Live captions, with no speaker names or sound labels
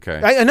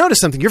Okay. I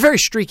noticed something. You're very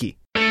streaky.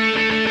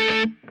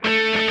 I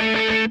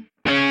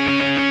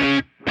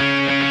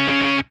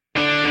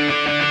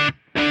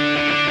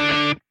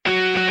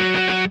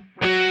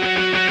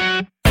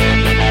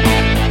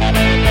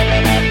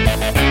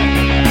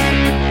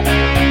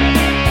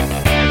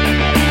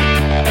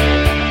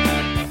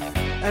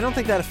don't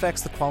think that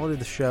affects the quality of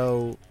the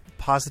show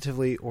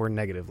positively or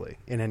negatively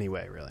in any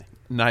way, really.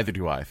 Neither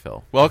do I,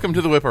 Phil. Welcome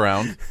to the Whip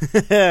Around.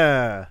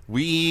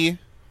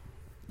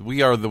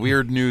 We are the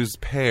weird news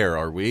pair,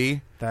 are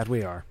we? That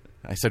we are.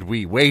 I said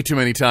we way too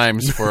many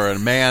times for a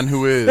man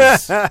who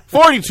is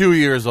 42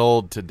 years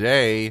old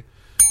today,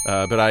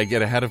 but I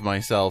get ahead of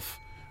myself.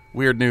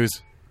 Weird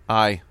news,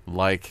 I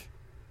like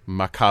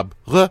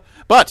macabre,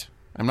 but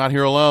I'm not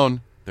here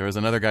alone. There is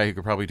another guy who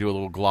could probably do a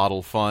little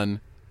glottal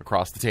fun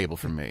across the table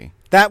from me.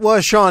 That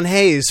was Sean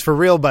Hayes, for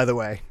real, by the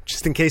way.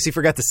 Just in case he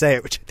forgot to say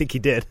it, which I think he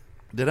did.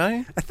 Did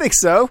I? I think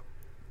so.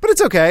 But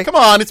it's okay. Come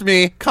on, it's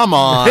me. Come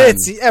on.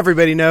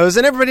 Everybody knows,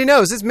 and everybody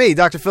knows it's me,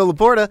 Dr. Phil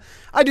Laporta.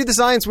 I do the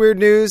science weird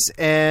news,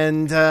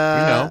 and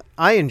I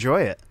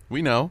enjoy it.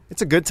 We know.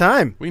 It's a good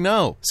time. We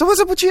know. So what's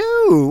up with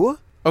you?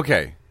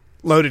 Okay.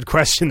 Loaded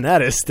question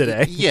that is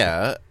today.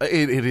 Yeah,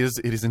 it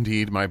is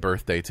indeed my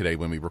birthday today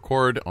when we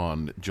record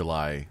on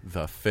July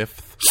the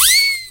 5th.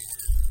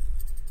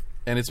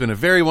 And it's been a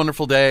very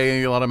wonderful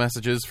day. A lot of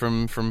messages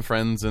from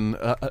friends and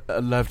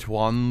loved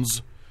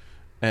ones.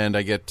 And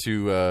I get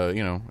to,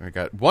 I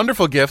got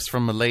wonderful gifts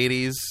from the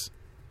ladies.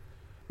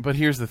 But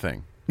here's the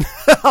thing.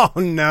 Oh,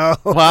 no.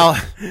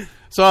 Well,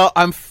 so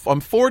I'm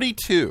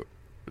 42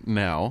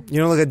 now. You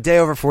don't look a day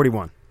over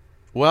 41.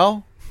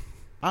 Well,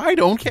 I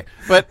don't care.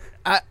 But,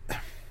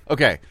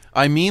 okay,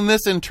 I mean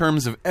this in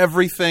terms of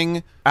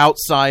everything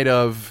outside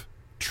of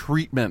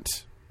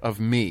treatment of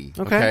me.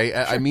 Okay?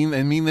 Sure. I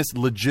mean this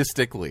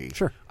logistically.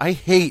 Sure. I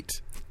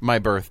hate my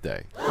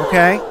birthday.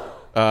 Okay.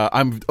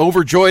 I'm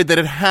overjoyed that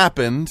it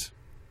happened.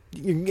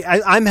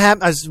 I'm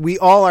happy, as we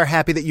all are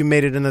happy that you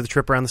made it another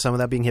trip around the sun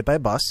without being hit by a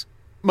bus.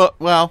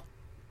 Well,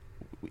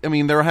 I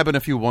mean, there have been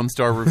a few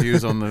 1-star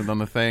reviews on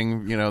the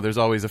thing. You know, there's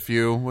always a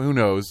few. Who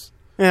knows?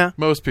 Yeah.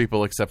 Most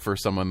people, except for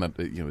someone that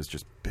is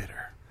just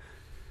bitter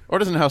or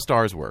doesn't know how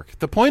stars work.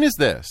 The point is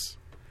this: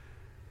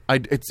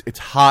 it's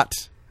hot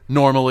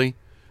normally.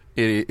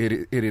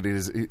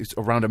 It's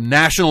around a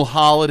national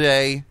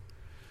holiday.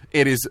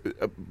 It is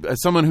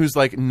as someone who's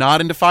like not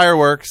into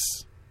fireworks.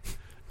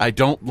 I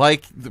don't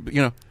like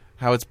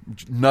how it's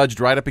nudged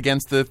right up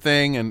against the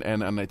thing, and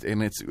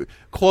it's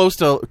close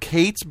to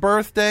Kate's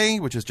birthday,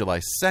 which is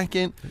July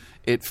 2nd.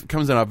 It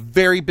comes in a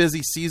very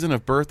busy season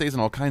of birthdays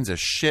and all kinds of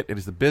shit. It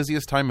is the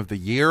busiest time of the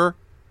year.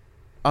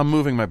 I'm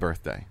moving my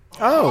birthday.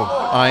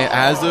 Oh.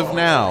 As of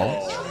now,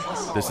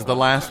 this is the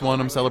last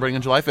one I'm celebrating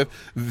on July 5th.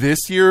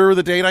 This year,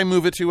 the date I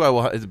move it to,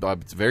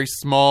 it's very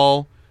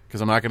small, because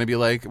I'm not going to be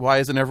like, why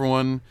isn't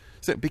everyone...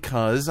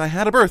 Because I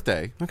had a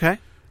birthday. Okay.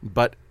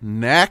 But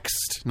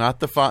next, not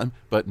the fun,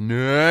 but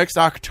next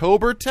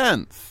October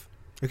 10th.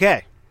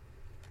 Okay.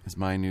 Is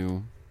my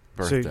new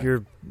birthday.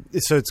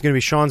 So it's going to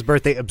be Sean's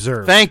birthday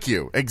observed. Thank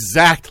you.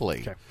 Exactly.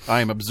 Okay. I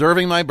am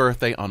observing my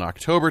birthday on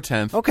October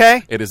 10th.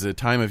 Okay. It is a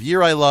time of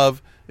year I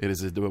love. It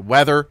is the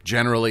weather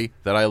generally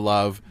that I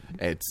love.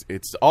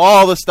 It's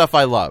all the stuff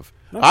I love.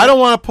 Okay. I don't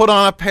want to put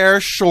on a pair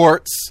of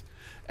shorts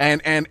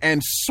and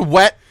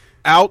sweat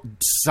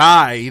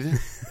outside.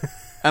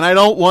 And I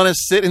don't want to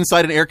sit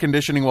inside an air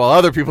conditioning while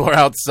other people are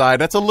outside.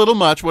 That's a little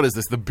much. What is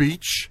this, the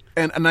beach?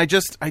 And I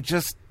just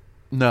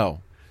no.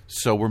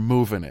 So we're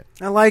moving it.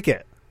 I like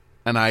it.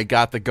 And I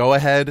got the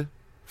go-ahead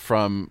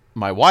from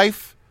my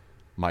wife,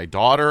 my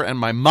daughter, and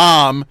my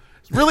mom.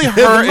 It's really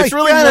her. It's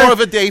really more of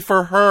a day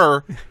for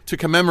her to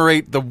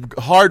commemorate the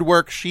hard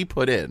work she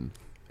put in.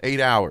 8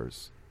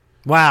 hours.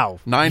 Wow.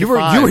 9 to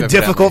 5. You were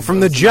difficult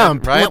from the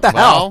jump. Right? What the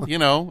hell?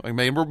 I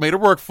made her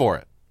work for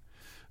it.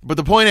 But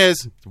the point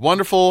is, it's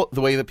wonderful the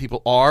way that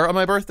people are on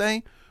my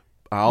birthday.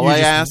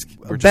 I ask...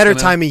 A better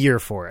time of year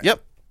for it.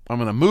 Yep. I'm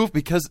going to move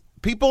because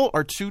people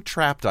are too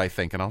trapped, I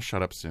think, and I'll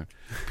shut up soon.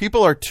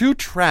 People are too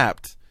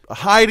trapped,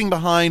 hiding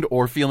behind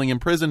or feeling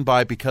imprisoned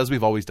by because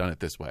we've always done it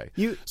this way.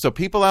 So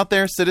people out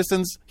there,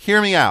 citizens,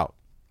 hear me out.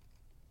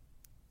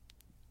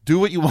 Do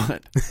what you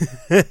want.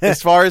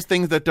 As far as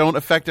things that don't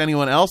affect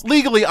anyone else.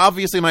 Legally,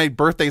 obviously, my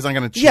birthday's not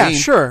going to change.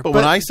 Yeah, sure. But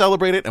when I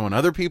celebrate it and when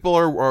other people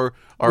are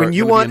when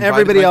you want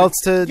everybody else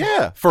to...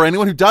 Yeah. For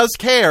anyone who does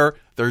care,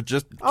 they're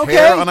just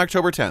care on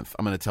October 10th.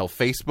 I'm going to tell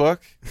Facebook.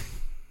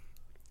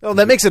 Oh,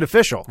 that makes it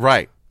official.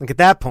 Right. Like at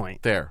that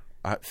point. There.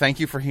 Thank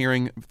you for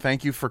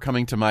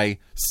coming to my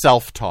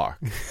self-talk.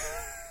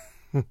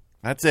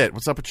 That's it.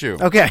 What's up with you?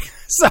 Okay.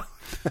 So...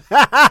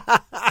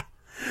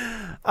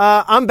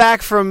 I'm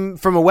back from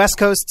a West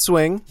Coast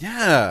swing.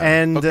 Yeah.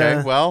 And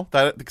okay, well,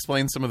 that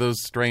explains some of those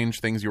strange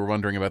things you were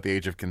wondering about the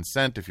age of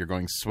consent if you're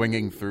going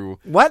swinging through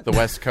the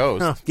West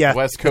Coast. Oh, yeah.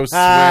 West Coast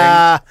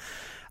swing.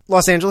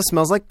 Los Angeles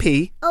smells like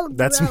pee. Oh,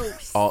 that's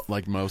gross.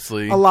 Like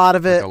mostly. A lot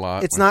of it.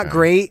 Like it's not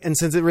great, and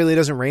since it really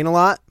doesn't rain a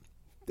lot,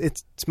 it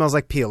smells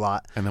like pee a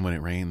lot. And then when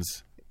it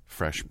rains,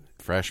 fresh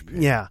pee.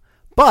 Yeah.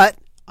 But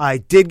I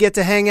did get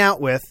to hang out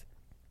with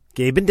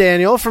Gabe and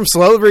Daniel from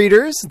Slow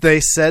Readers. They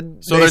said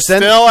so. They're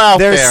still out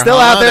there. They're still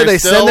out there. They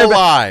send their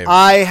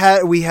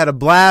alive. We had a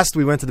blast.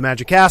 We went to the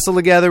Magic Castle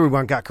together. We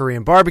went and got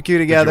Korean barbecue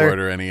together. Did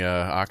you order any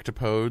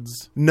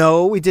octopodes?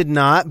 No, we did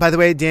not. By the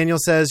way, Daniel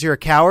says you're a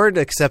coward.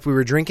 Except we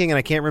were drinking, and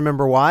I can't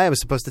remember why. I was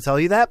supposed to tell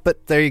you that,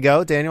 but there you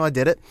go, Daniel. I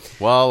did it.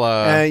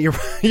 Well,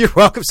 you're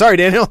welcome. Sorry,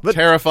 Daniel. But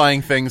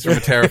terrifying things from a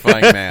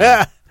terrifying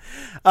man.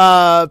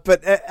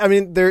 But I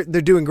mean, they're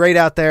doing great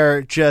out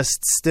there.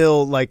 Just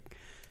still like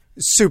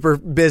super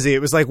busy. It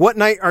was like, what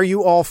night are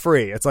you all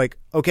free? It's like,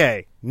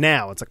 okay,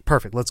 now. It's like,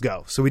 perfect, let's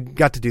go. So we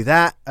got to do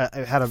that.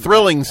 I had a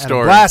thrilling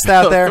story, blast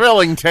out there.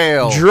 Thrilling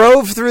tale.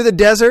 Drove through the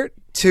desert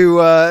to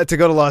go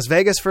to Las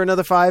Vegas for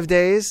another 5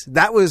 days.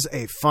 That was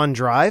a fun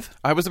drive.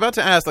 I was about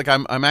to ask, like,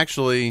 I'm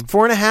actually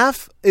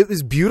 4.5. It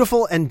was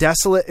beautiful and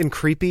desolate and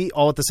creepy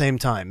all at the same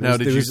time. Now,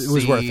 did you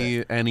see worth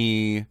it.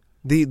 any?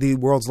 The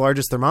world's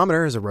largest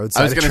thermometer is a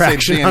roadside I was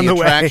attraction say, on the any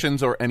way.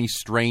 attractions or any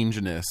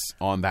strangeness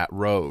on that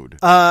road?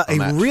 I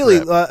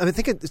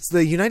think it's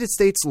the United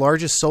States'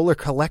 largest solar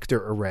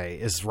collector array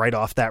is right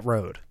off that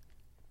road.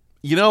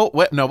 You know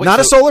what? No, wait,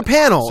 not a solar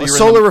panel, a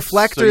solar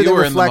reflector that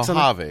reflects on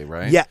the Mojave,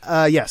 right?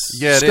 Yeah, yes,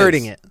 yeah,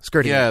 skirting it.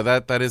 Yeah,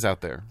 that is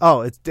out there.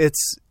 Oh,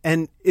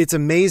 it's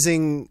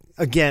amazing.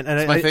 Again, and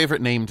it's my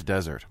favorite named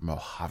desert,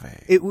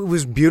 Mojave. It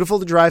was beautiful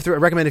to drive through. I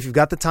recommend if you've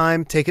got the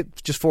time, take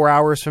it just 4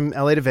 hours from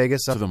LA to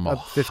Vegas, up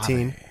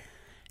 15.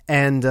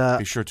 And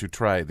be sure to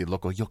try the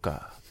local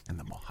yucca in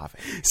the Mojave.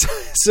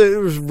 So it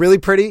was really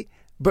pretty,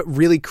 but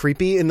really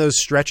creepy in those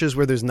stretches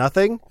where there's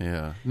nothing.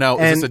 Yeah. Now,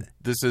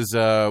 this is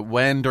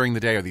when during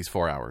the day are these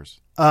 4 hours?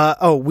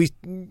 We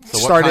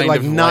started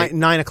like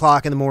 9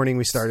 o'clock in the morning.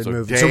 We started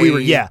moving. So we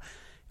were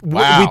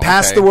Wow, we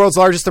passed the world's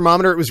largest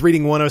thermometer. It was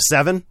reading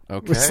 107.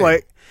 Okay. It was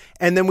like.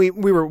 And then we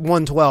were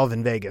 112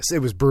 in Vegas. It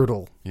was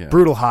brutal. Yeah.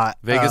 Brutal hot.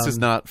 Vegas is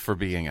not for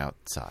being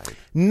outside.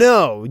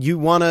 No, you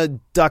want to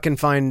duck and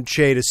find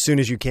shade as soon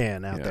as you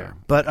can out there.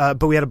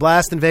 But we had a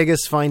blast in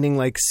Vegas finding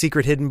like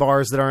secret hidden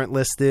bars that aren't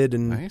listed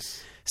and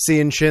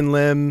seeing Shin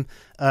Lim.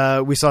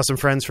 We saw some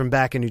friends from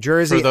back in New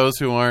Jersey. For those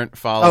who aren't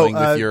following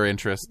with your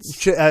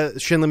interests.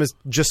 Shin Lim has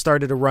just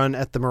started a run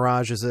at the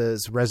Mirage as a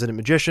resident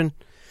magician.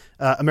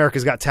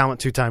 America's Got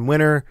Talent 2-time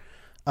winner.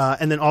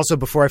 And then also,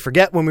 before I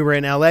forget, when we were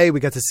in LA, we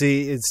got to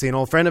see an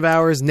old friend of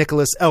ours,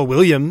 Nicholas L.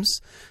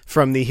 Williams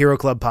from the Hero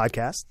Club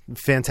podcast.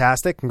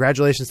 Fantastic.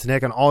 Congratulations to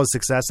Nick on all his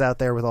success out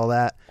there with all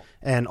that.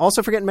 And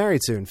also for getting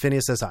married soon.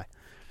 Phineas says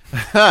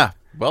hi.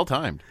 Well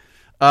timed.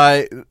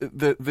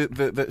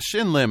 The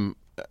Shin Lim,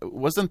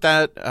 wasn't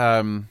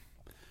that...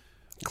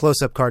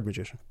 Close-up card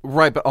magician.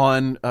 Right, but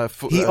on...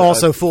 he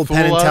also fooled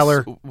Penn and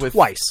Teller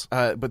twice.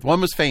 But one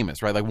was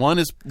famous, right? Like one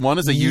is a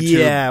YouTube.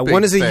 Yeah,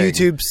 one is a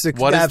YouTube.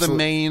 What is the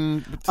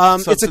main?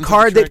 It's a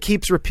card that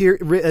keeps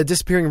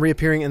disappearing and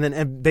reappearing, and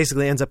then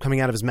basically ends up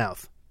coming out of his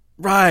mouth.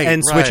 Right,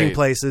 and switching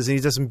places, and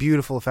he does some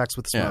beautiful effects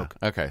with smoke.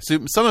 Yeah, okay, so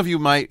some of you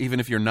might, even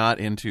if you're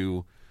not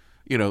into,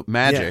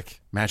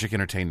 magic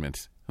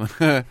entertainment.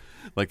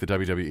 Like the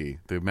WWE,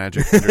 the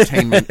magic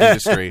entertainment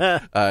industry.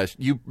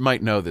 You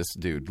might know this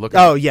dude.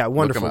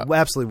 Wonderful.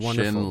 Absolutely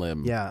wonderful. Shin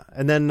Lim. Yeah.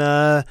 And then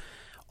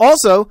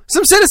also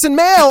some citizen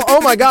mail.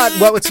 Oh my God.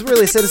 Well, it's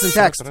really a citizen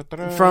text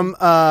from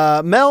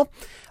Mel.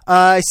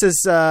 He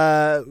says,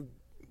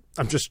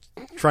 I'm just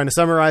trying to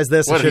summarize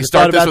this. What, did he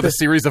start this with a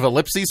series of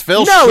ellipses,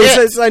 Phil? No, he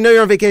says, I know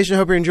you're on vacation. I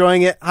hope you're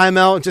enjoying it. Hi,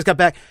 Mel. Just got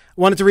back.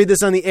 Wanted to read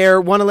this on the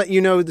air. Want to let you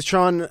know that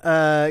Sean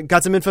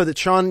got some info that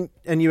Sean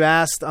and you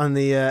asked on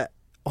the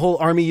whole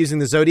army using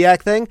the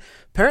Zodiac thing.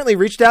 Apparently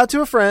reached out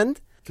to a friend.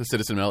 The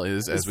citizen mail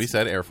is, as we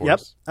said, Air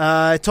Force.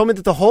 Yep. Told me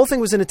that the whole thing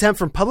was an attempt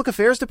from Public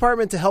Affairs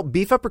Department to help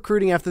beef up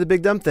recruiting after the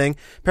big dumb thing.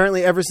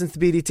 Apparently, ever since the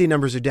BDT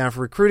numbers are down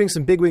for recruiting,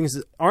 some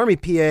bigwigs Army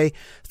PA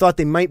thought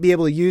they might be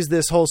able to use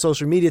this whole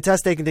social media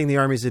test taking thing to the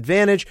Army's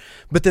advantage.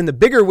 But then the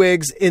bigger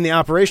wigs in the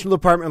operational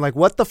department are like,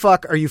 what the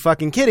fuck? Are you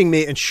fucking kidding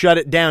me? And shut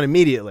it down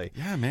immediately.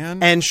 Yeah,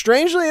 man. And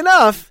strangely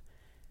enough,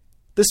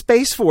 the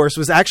Space Force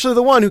was actually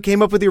the one who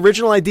came up with the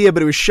original idea,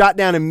 but it was shot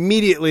down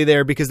immediately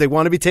there because they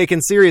want to be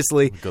taken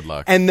seriously. Good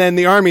luck. And then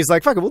the Army's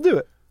like, fuck it, we'll do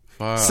it.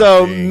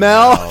 So,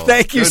 Mel,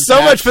 thank you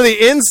so much for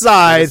the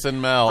inside.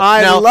 Listen, Mel.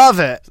 I love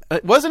it.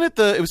 Wasn't it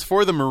it was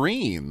for the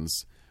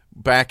Marines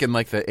back in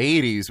like the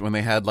 80s when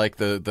they had like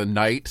the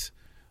knight,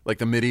 like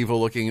the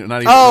medieval looking,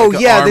 not even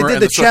they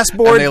did the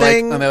chessboard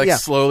thing. And they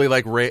slowly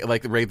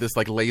raid this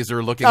like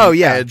laser looking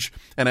edge,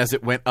 and as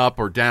it went up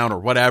or down or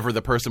whatever,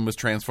 the person was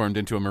transformed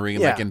into a Marine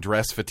like in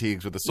dress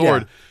fatigues with a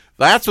sword. Yeah.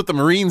 That's what the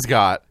Marines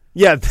got.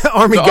 Yeah, the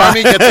Army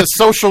gets a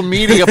social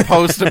media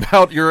post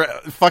about your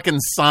fucking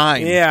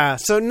sign. Yeah,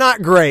 so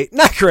not great.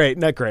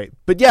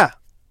 But yeah,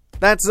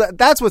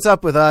 that's what's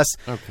up with us.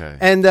 Okay.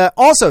 And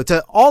also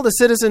to all the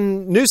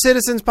new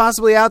citizens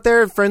possibly out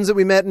there, friends that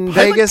we met in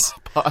Vegas.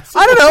 I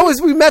don't know,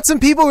 we met some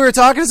people, we were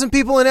talking to some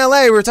people in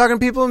LA, we were talking to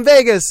people in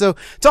Vegas. So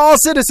to all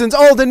citizens,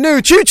 old and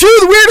new, choo choo,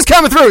 the weird is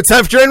coming through. It's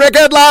time for Trainwreck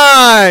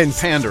Headlines.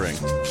 Pandering.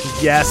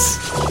 Yes.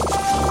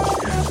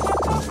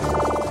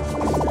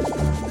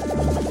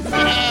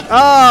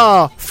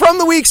 Oh, from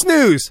the week's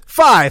news,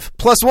 5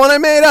 + 1 I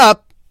made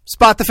up.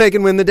 Spot the fake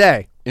and win the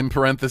day. in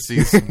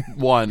parentheses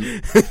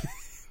 1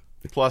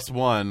 plus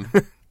 1.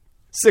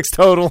 6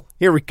 total.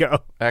 Here we go.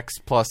 X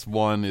plus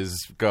 1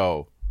 is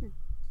go.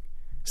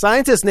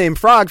 Scientists named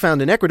frog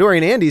found in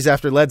Ecuadorian Andes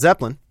after Led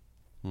Zeppelin.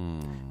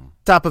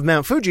 Top of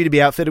Mount Fuji to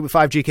be outfitted with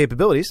 5G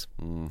capabilities.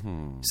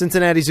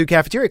 Cincinnati Zoo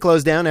cafeteria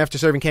closed down after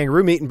serving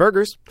kangaroo meat and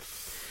burgers.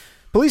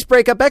 Police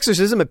break up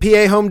exorcism at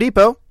PA Home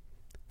Depot.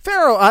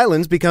 Faroe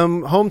Islands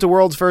become home to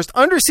world's first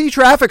undersea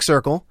traffic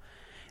circle.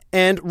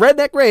 And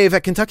redneck rave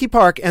at Kentucky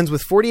Park ends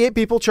with 48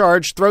 people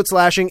charged, throat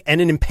slashing, and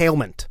an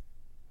impalement.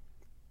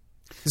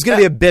 It's going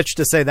to be a bitch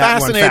to say that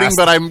one fascinating, fast.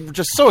 but I'm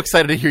just so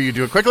excited to hear you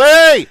do it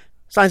quickly.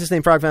 Scientists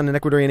named frog found in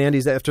Ecuadorian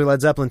Andes after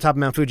Led Zeppelin. Top of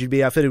Mount Fuji to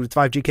be outfitted with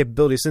 5G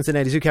capabilities.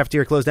 Cincinnati Zoo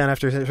cafeteria closed down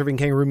after serving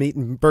kangaroo meat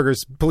and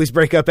burgers. Police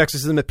break up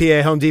exorcism at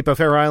PA Home Depot.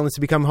 Faroe Islands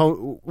to become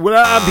home. You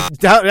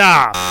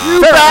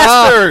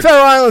bastard!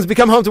 Faroe Islands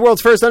become home to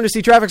world's first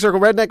undersea traffic circle.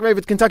 Redneck rave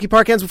at Kentucky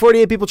Park ends with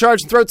 48 people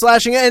charged, throat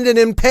slashing, and an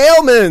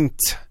impalement.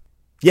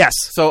 Yes.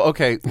 So,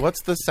 okay,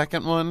 what's the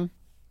second one?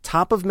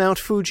 Top of Mount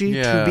Fuji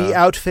Yeah. to be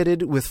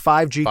outfitted with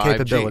 5G 5G.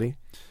 capability.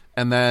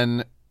 And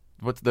then,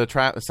 what's the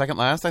second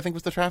last, I think,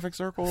 was the traffic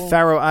circle?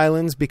 Faroe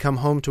Islands become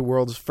home to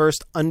world's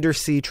first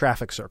undersea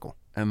traffic circle.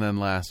 And then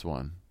last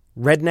one.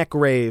 Redneck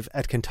rave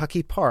at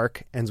Kentucky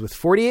Park ends with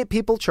 48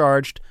 people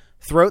charged,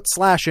 throat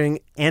slashing,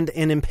 and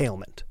an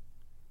impalement.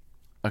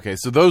 Okay,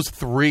 so those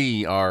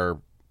 3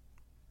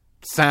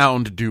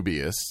 sound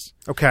dubious.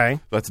 Okay.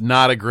 That's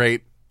not a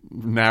great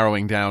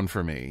narrowing down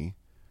for me.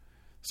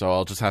 So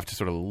I'll just have to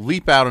sort of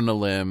leap out on a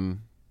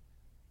limb.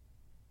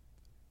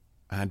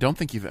 I don't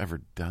think you've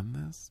ever done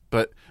this,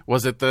 but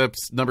was it the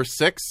number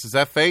 6? Is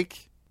that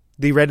fake?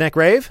 The Redneck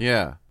rave?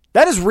 Yeah.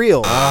 That is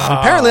real.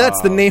 Apparently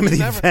that's the name of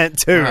the event,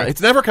 too.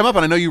 It's never come up,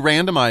 and I know you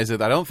randomize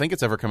it. I don't think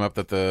it's ever come up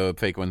that the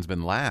fake one's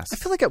been last. I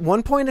feel like at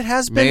one point it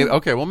has been. Maybe,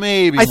 okay, well,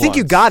 maybe I think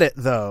you once. got it,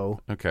 though.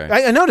 Okay.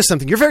 I noticed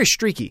something. You're very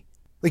streaky.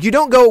 Like, you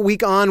don't go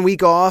week on,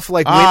 week off,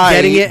 like I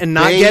getting it and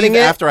not bathe getting it.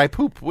 after I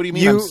poop. What do you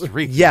mean I'm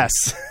streaky? Yes.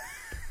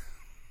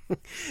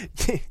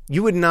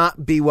 You would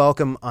not be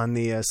welcome on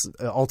the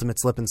Ultimate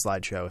Slip and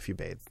Slide show if you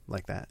bathe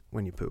like that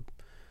when you poop.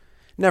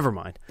 Never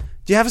mind.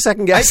 Do you have a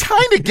second guess? I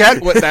kind of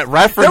get what that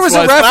reference There was a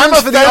but reference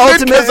I'm for the offended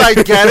ultimate- because I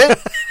get it.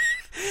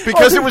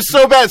 Because it was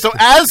so bad. So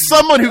as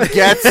someone who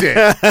gets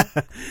it,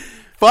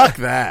 fuck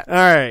that. All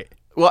right.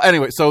 Well,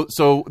 anyway, so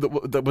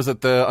was it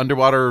the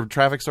underwater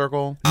traffic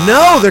circle?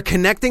 No, they're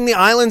connecting the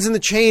islands in the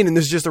chain, and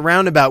there's just a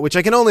roundabout, which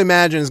I can only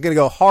imagine is going to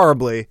go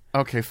horribly.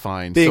 Okay,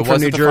 fine. Being so from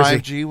was New it the Jersey.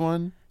 5G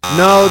one?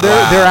 No, they're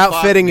Wow,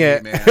 outfitting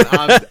fuck me, it.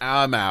 man.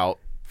 I'm out.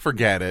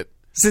 Forget it.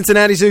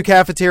 Cincinnati Zoo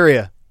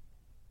cafeteria.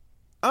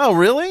 Oh,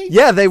 really?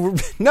 Yeah, they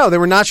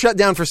were not shut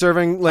down for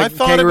serving like I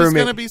thought it kangaroo was meat.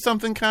 going to be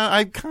something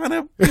kind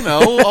of,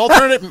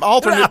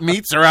 alternate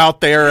meats are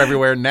out there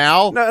everywhere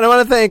now. No, and I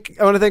want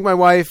to thank my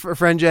wife, our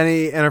friend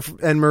Jenny,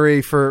 and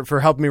Marie for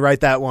helping me write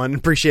that one.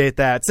 Appreciate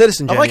that,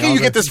 citizen I Jenny. like how you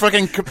also. get this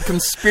fucking I'm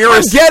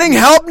conspiracy. getting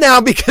help now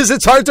because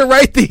it's hard to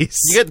write these.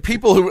 You get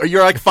people who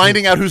you're like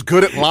finding out who's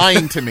good at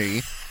lying to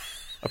me.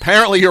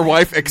 Apparently, your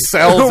wife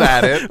excels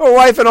at it. Our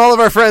wife and all of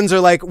our friends are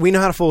like, we know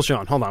how to fool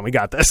Sean. Hold on, we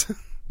got this.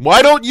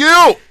 Why don't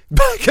you?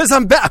 Because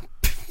I'm back.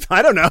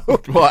 I don't know.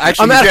 Well,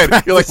 actually, I'm you out of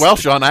did. You're like, practice. well,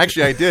 Sean,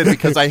 actually, I did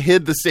because I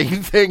hid the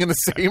same thing in the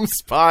same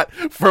spot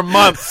for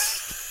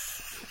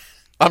months.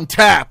 I'm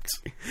tapped.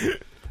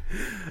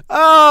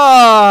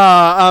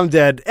 Ah, I'm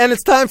dead. And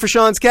it's time for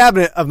Sean's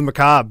Cabinet of the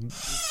Macabre.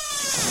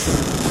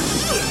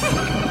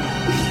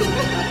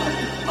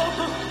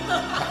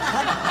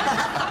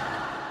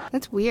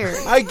 That's weird.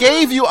 I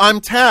gave you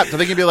I'm tapped. I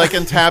think you'd be like,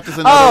 and tapped is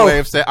another Oh. way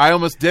of saying I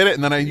almost did it.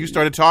 And then you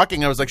started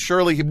talking. I was like,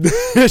 surely,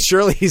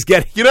 Surely he's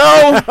getting. you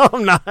know, No,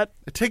 I'm not.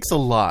 it takes a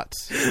lot.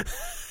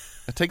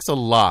 It takes a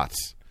lot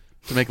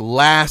to make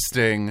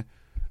lasting,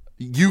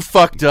 you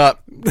fucked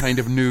up kind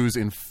of news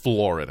in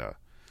Florida.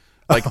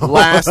 Like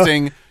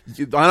lasting,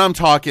 and I'm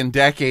talking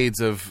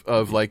decades of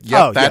like,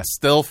 yep, Oh, that's yeah.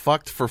 still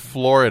fucked for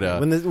Florida.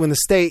 When the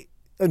state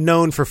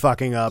known for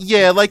fucking up.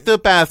 Yeah, like the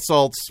bath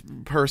salts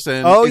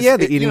person. Oh, yeah,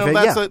 the eating thing,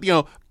 that's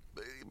yeah.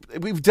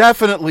 we've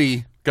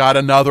definitely got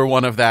another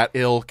one of that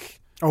ilk.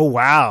 Oh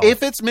wow.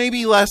 If it's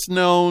maybe less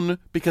known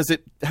because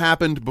it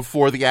happened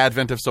before the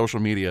advent of social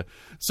media.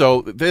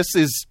 So this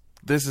is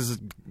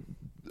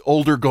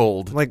older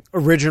gold. like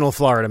original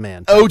Florida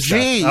man. OG, stuff.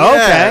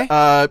 yeah.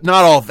 Okay.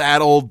 Not all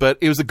that old, but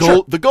it was the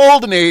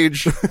golden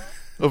age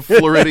of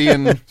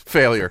Floridian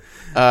failure.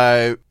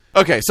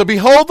 Okay, so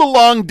behold the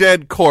long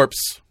dead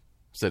corpse,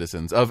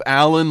 citizens, of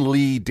Alan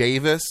Lee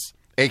Davis,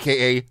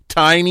 a.k.a.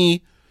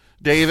 Tiny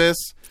Davis.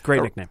 Great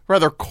a nickname.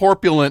 rather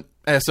corpulent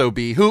SOB,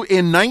 who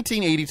in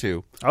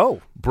 1982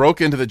 Oh.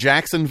 broke into the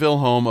Jacksonville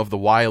home of the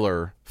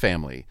Weiler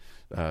family.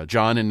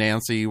 John and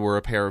Nancy were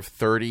a pair of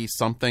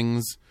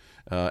 30-somethings,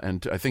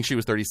 and I think she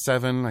was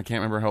 37. I can't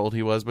remember how old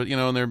he was, but,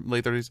 in their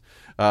late 30s.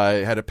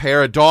 Had a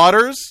pair of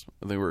daughters.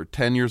 They were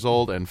 10 years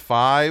old and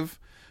 5.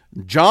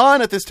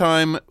 John, at this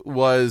time,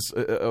 was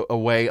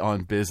away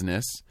on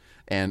business,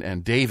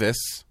 and Davis,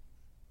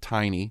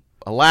 Tiny,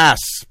 alas,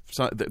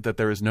 that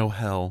there is no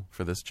hell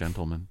for this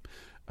gentleman,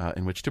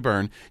 in which to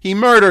burn. He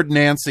murdered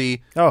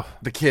Nancy, Oh.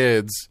 the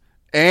kids,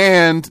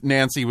 and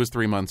Nancy was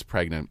 3 months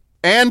pregnant.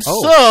 And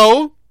Oh.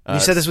 so... You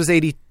said this was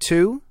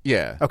 82?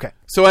 Yeah. Okay.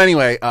 So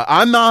anyway,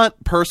 I'm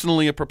not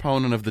personally a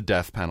proponent of the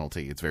death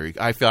penalty. It's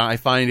I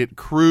find it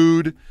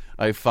crude.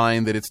 I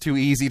find that it's too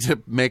easy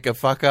to make a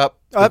fuck up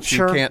that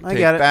Sure. you can't I take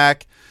get it.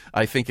 back.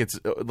 I think it's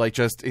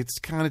it's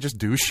kind of just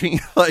douchey.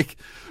 Like,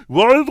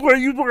 why are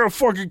you going to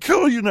fucking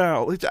kill you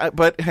now?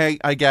 But hey,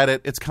 I get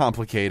it. It's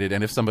complicated.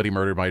 And if somebody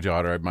murdered my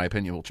daughter, my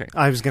opinion will change.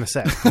 I was going to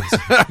say.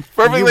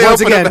 Perfectly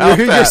Once open again, about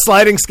your that.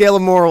 sliding scale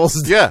of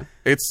morals. Yeah.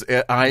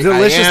 I am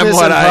Deliciousness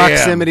what and I am.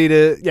 proximity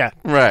to... Yeah.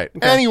 Right.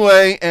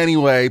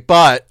 Anyway,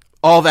 but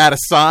all that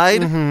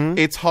aside,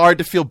 it's hard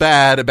to feel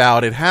bad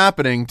about it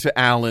happening to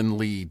Alan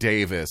Lee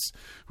Davis,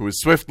 who was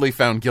swiftly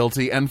found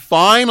guilty and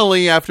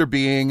finally, after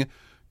being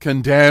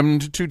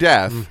condemned to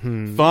death,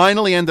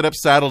 finally ended up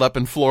saddled up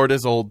in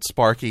Florida's old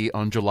Sparky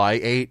on July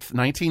 8th,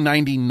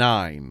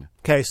 1999.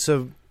 Okay,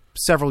 so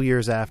several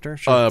years after.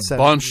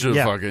 Bunch of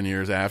fucking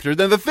years after.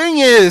 Then the thing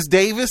is,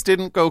 Davis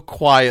didn't go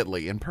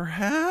quietly, and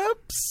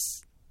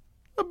perhaps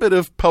a bit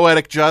of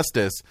poetic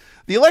justice.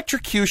 The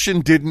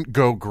electrocution didn't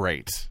go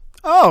great.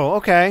 Oh,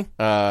 okay.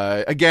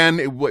 Again,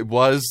 it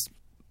was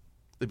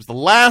the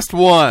last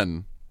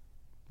one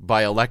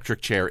by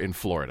electric chair in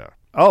Florida.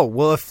 Oh,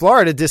 well, if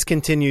Florida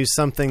discontinues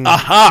something...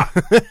 Aha!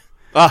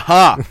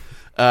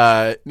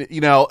 I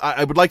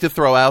would like to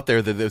throw out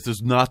there that this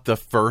is not the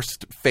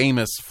first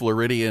famous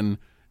Floridian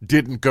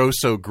didn't go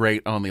so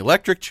great on the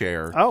electric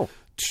chair. Oh.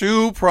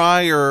 2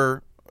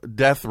 prior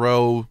death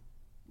row,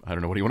 I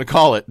don't know what you want to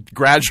call it,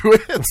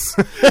 graduates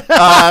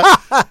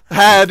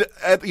had,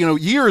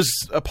 years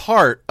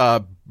apart,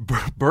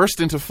 burst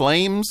into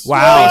flames.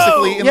 Wow.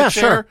 Basically in the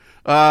chair.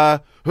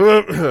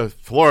 Sure.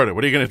 Florida,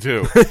 what are you going to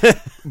do?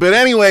 But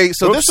anyway,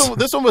 so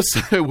this one was,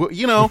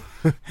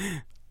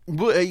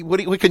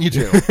 what can you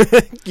do?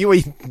 You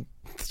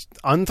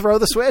unthrow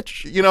the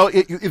switch?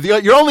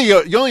 You're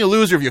only a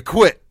loser if you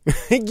quit.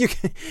 You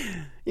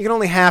can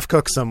only half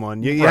cook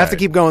someone. You have to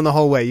keep going the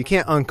whole way. You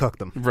can't uncook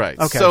them. Right.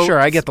 Okay, so sure.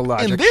 I get the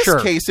logic. In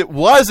this case, it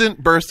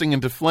wasn't bursting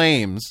into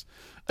flames.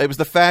 It was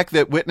the fact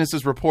that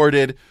witnesses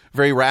reported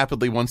very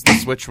rapidly once the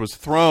switch was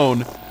thrown,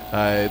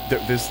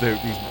 these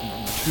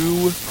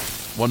 2,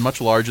 one much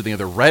larger than the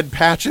other, red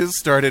patches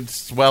started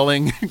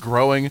swelling,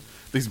 growing,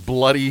 these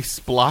bloody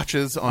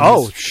splotches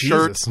on his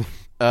shirt.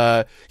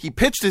 He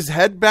pitched his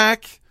head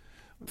back,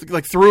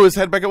 threw his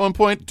head back at one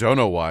point. Don't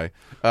know why.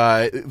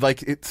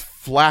 It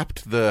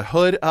flapped the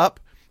hood up,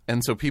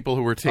 and so people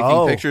who were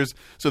taking pictures.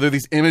 So there are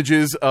these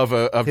images of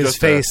his just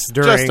face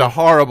just a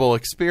horrible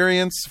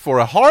experience for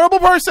a horrible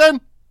person.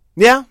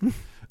 Yeah.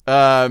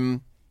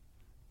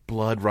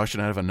 Blood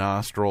rushing out of a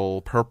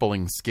nostril,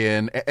 purpling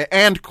skin,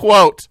 and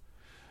quote,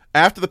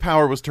 after the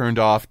power was turned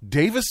off,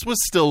 Davis was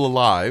still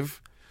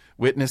alive.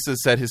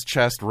 Witnesses said his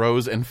chest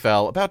rose and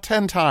fell about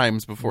 10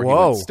 times before he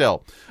went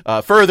still.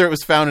 Further, it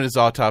was found in his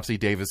autopsy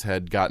Davis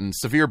had gotten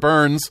severe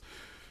burns,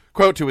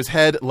 quote, to his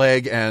head,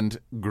 leg, and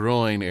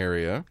groin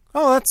area.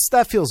 Oh,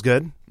 that feels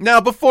good.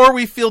 Now, before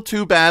we feel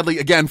too badly,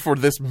 again, for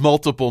this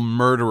multiple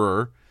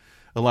murderer,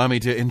 allow me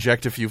to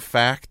inject a few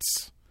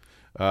facts.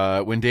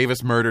 When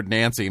Davis murdered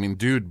Nancy,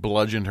 dude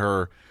bludgeoned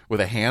her with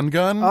a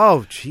handgun.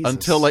 Oh, Jesus.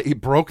 Until he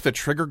broke the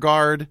trigger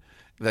guard.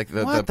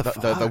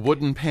 The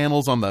wooden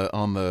panels on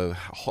the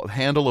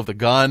handle of the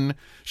gun.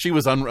 She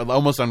was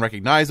almost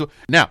unrecognizable.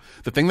 Now,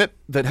 the thing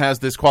that has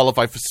this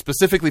qualified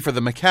specifically for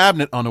the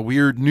macabre on a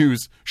weird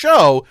news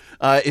show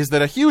is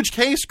that a huge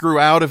case grew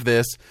out of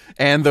this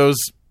and those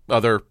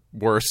other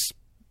worse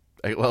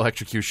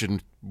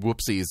electrocution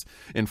whoopsies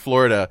in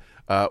Florida,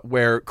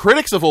 where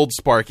critics of Old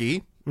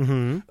Sparky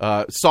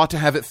sought to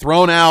have it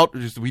thrown out.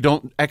 We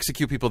don't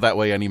execute people that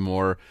way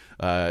anymore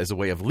as a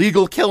way of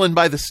legal killing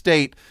by the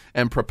state.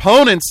 And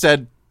proponents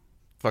said,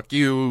 fuck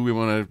you, we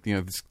want to,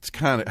 it's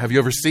kind of, have you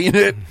ever seen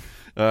it?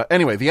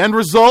 Anyway, the end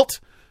result,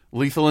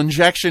 lethal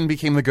injection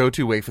became the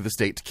go-to way for the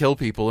state to kill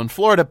people in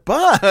Florida.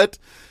 But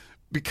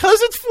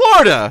because it's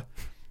Florida,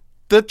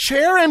 the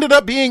chair ended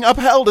up being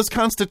upheld as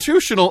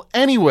constitutional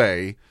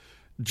anyway,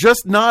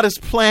 just not as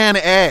Plan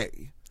A.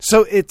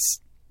 So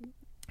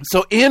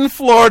in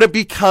Florida,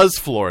 because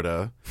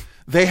Florida,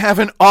 they have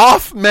an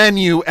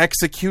off-menu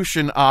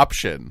execution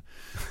option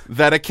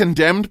that a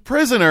condemned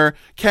prisoner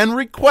can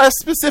request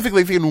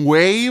specifically if he can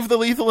waive the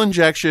lethal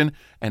injection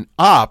and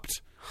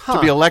opt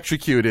to be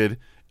electrocuted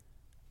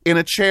in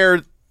a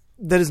chair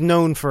that is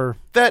known for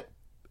that,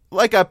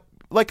 like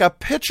a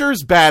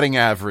pitcher's batting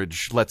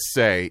average, let's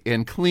say,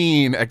 in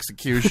clean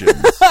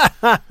executions.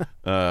 I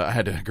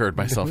had to gird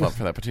myself up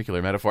for that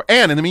particular metaphor.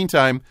 And in the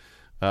meantime,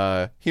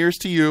 here's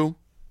to you,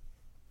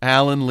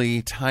 Alan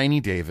Lee, Tiny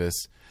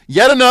Davis,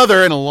 yet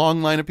another in a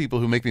long line of people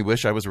who make me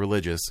wish I was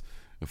religious,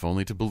 if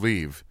only to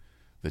believe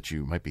that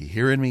you might be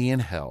hearing me in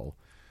hell,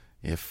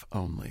 if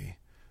only.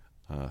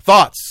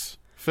 Thoughts,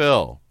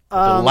 Phil? The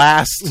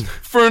last,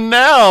 for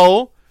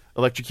now,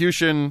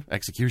 execution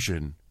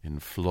in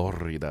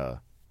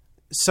Florida.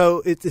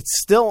 So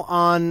it's still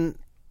on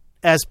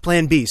as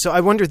plan B. So I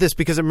wonder this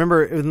because I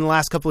remember in the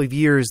last couple of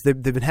years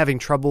they've been having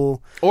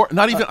trouble. Or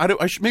not even,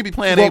 maybe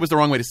plan A was the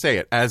wrong way to say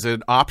it, as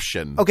an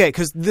option. Okay,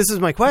 because this is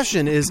my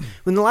question is,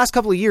 in the last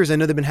couple of years, I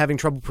know they've been having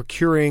trouble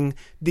procuring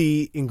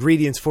the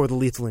ingredients for the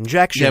lethal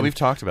injection. Yeah, we've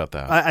talked about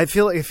that. I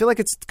feel like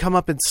it's come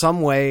up in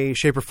some way,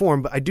 shape, or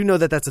form, but I do know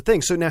that that's a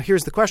thing. So now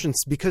here's the question.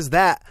 Because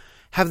that,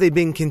 have they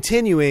been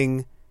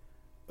continuing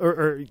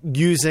or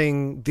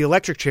using the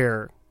electric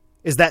chair?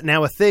 Is that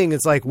now a thing?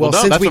 It's like, well,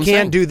 no, since we what I'm can't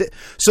saying. do that.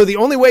 So the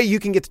only way you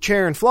can get the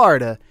chair in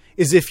Florida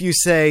is if you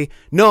say,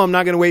 no, I'm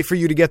not going to wait for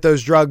you to get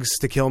those drugs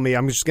to kill me.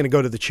 I'm just going to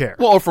go to the chair.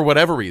 Well, or for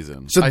whatever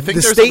reason. So I think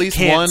the there's state at least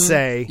can't one.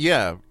 say,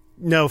 yeah.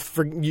 no,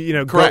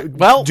 Correct.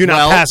 do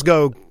not pass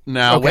go.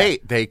 Now, Okay.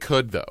 wait, they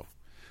could, though.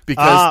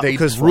 Because they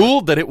because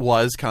ruled that it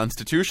was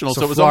constitutional.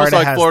 So it was almost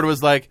Florida like Florida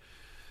was like,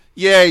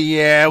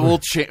 yeah, we'll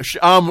change.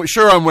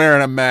 Sure, I'm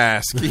wearing a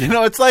mask.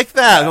 It's like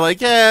that. They're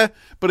like, yeah,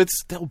 but it's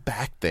still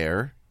back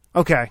there.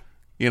 Okay.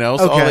 So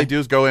all Okay. they do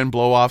is go in,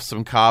 blow off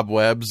some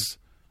cobwebs,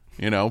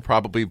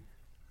 probably,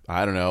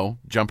 I don't know,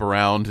 jump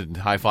around and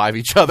high-five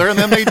each other, and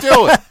then they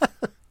do it.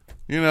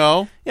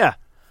 Yeah.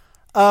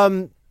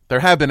 There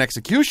have been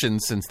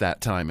executions since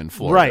that time in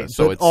Florida. Right.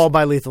 So but it's all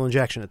by lethal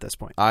injection at this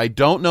point. I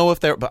don't know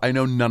if they're, but I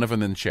know none of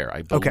them in the chair.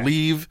 I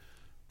believe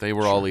they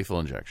were all lethal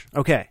injection.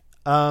 Okay.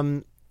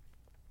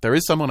 There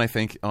is someone, I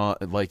think,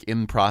 like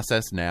in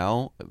process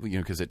now,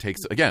 because it takes,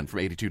 again,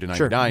 from 82 to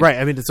 99. Right.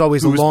 I mean, it's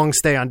always a long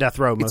stay on death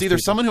row. It's either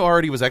someone who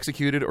already was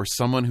executed or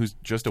someone who's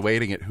just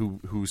awaiting it who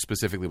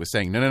specifically was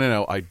saying,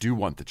 no, I do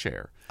want the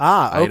chair. Okay.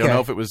 I don't know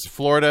if it was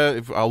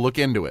Florida. I'll look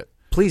into it.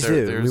 Please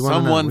do. There's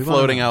someone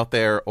floating out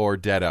there or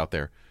dead out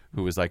there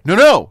who was like,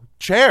 no,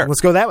 chair.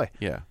 Let's go that way.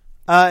 Yeah.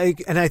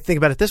 And I think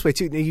about it this way,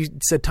 too. You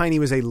said Tiny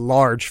was a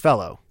large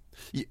fellow.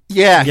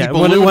 Yeah, he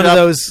ballooned one of up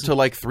those to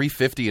like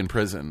 350 in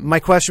prison. My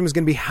question was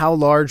going to be, how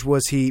large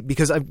was he?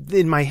 Because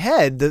in my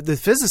head, the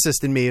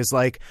physicist in me is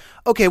like,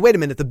 okay, wait a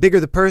minute. The bigger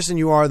the person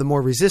you are, the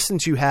more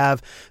resistance you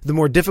have, the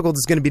more difficult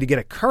it's going to be to get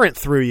a current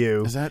through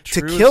you. Is that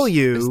true? To kill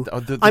you.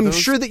 I'm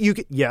sure that you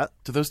could. Yeah.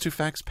 Do those two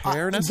facts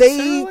pair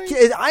necessarily?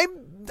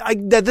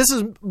 This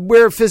is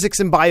where physics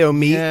and bio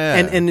meet, Yeah.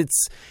 and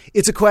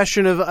it's a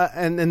question of,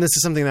 and this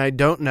is something that I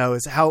don't know,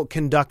 is how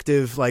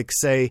conductive, like,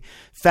 say,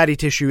 fatty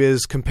tissue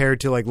is compared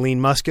to like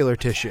lean muscular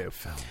tissue.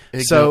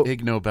 So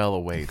Ig Nobel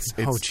awaits.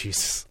 Oh,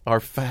 Jesus.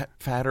 Are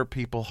fatter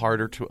people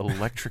harder to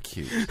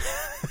electrocute?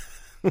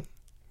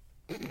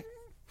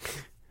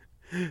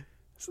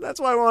 So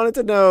that's why I wanted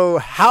to know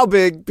how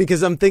big,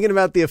 because I'm thinking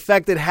about the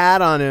effect it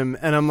had on him,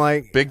 and I'm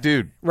like, Big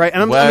dude. right?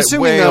 And I'm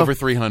assuming way though, over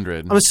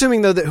 300. I'm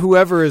assuming though that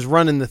whoever is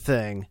running the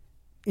thing,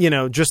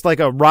 just like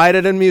a ride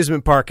at an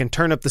amusement park, can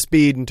turn up the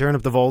speed and turn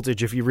up the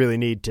voltage if you really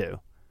need to.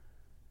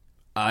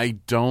 I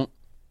don't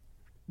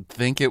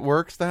think it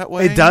works that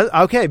way. It does?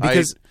 Okay,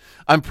 because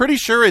I'm pretty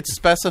sure it's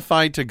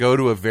specified to go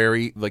to a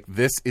very, like,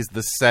 this is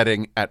the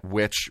setting at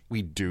which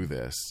we do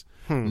this.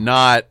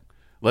 Not,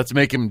 let's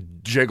make him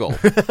jiggle.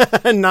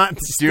 not,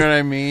 Do you know what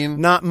I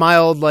mean? not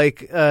mild,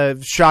 like,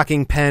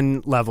 shocking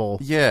pen level.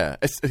 Yeah.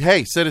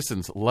 Hey,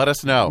 citizens, let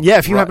us know. Yeah,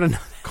 if you happen to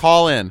know.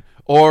 Call in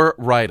or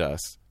write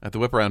us at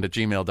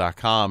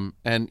thewhiparound@gmail.com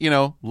and,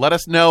 let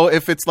us know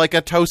if it's like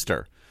a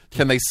toaster.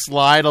 Can they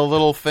slide a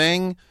little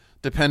thing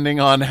depending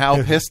on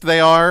how pissed they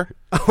are?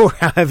 Or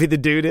how heavy the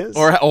dude is.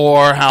 Or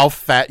how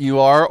fat you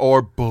are,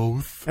 or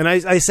both. And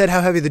I said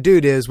how heavy the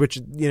dude is, which,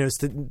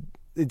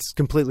 it's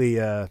completely,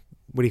 what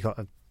do you call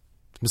it?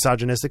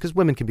 Misogynistic, because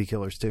women can be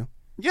killers too.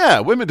 Yeah,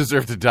 women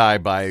deserve to die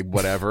by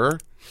whatever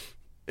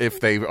if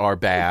they are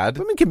bad.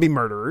 Women can be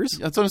murderers.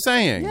 That's what I'm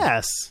saying.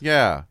 Yes.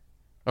 Yeah.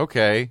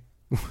 Okay.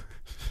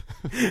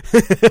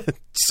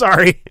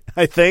 Sorry,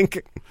 I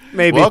think.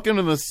 Maybe. Welcome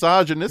to the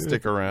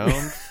misogynistic around.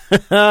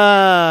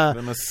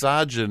 The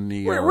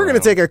misogyny. We're going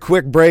to take a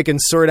quick break and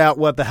sort out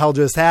what the hell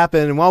just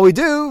happened. And while we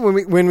do,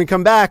 when we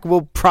come back,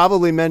 we'll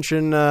probably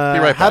mention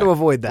how to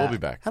avoid that. We'll be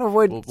back. How to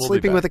avoid We'll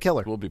sleeping be with a back.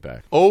 killer. We'll be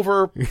back.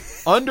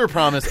 Under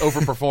promise,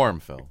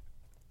 overperform, Phil.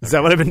 Is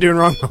that what I've been doing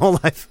wrong my whole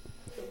life?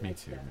 Me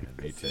too, man.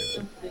 Me too.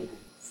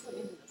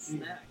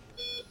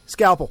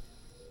 Scalpel.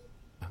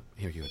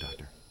 Here you go,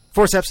 doctor.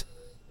 Forceps.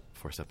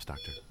 Forceps,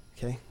 doctor.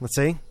 Okay, let's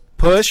see.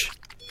 Push.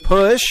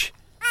 Push.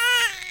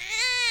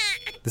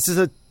 This is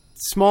a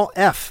small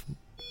F.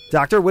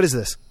 Doctor, what is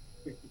this?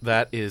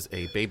 That is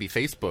a baby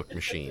Facebook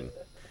machine.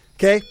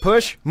 Okay,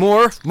 push.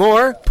 More.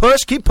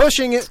 Push. Keep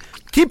pushing it.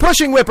 Keep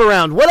pushing, whip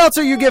around. What else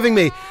are you giving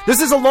me?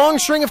 This is a long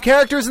string of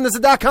characters and there's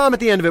a .com at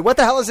the end of it. What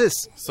the hell is this?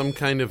 Some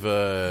kind of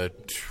a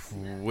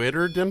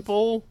Twitter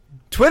dimple? A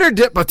Twitter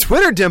dimple. Looks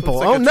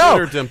like Oh, a no.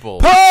 Twitter dimple.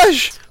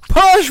 Push,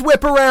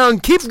 whip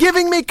around. Keep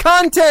giving me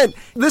content.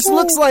 This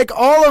looks like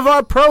all of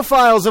our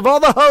profiles of all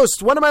the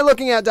hosts. What am I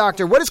looking at,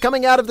 Doctor? What is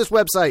coming out of this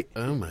website?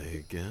 Oh,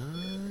 my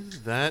God.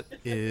 That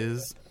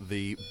is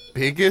the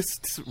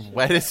biggest,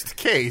 wettest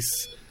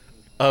case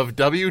of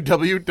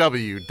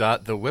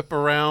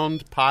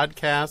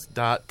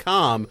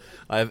www.thewhiparoundpodcast.com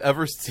I've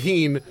ever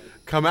seen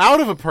come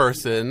out of a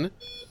person.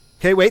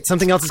 Okay, wait.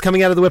 Something else is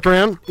coming out of the whip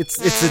around.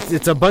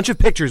 It's a bunch of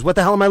pictures. What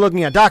the hell am I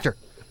looking at, Doctor?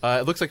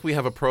 It looks like we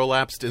have a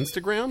prolapsed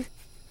Instagram.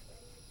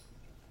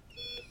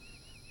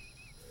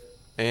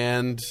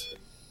 And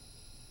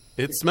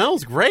it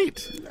smells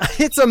great.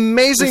 It's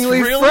amazingly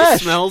This really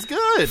fresh. smells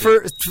good.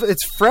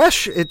 It's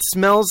fresh. It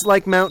smells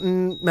like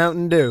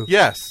Mountain Dew.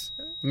 Yes.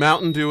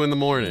 Mountain Dew in the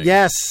morning.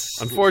 Yes.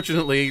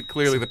 Unfortunately,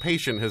 clearly the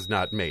patient has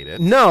not made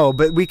it. No,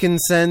 but we can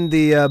send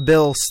the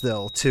bill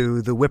still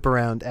to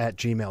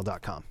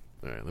thewhiparound@gmail.com.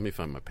 All right, let me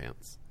find my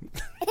pants.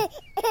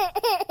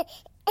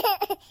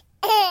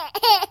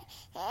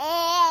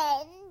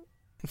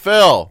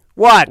 Phil.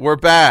 What? We're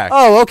back.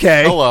 Oh,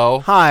 okay. Hello.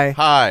 Hi.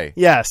 Hi.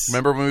 Yes.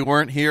 Remember when we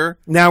weren't here?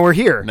 Now we're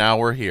here. Now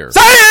we're here.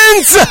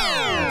 Science!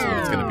 That's what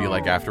it's going to be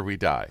like after we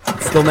die.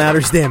 Still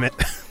matters, damn it.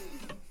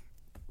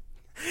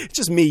 It's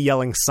just me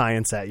yelling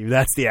science at you.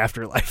 That's the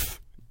afterlife.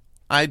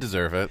 I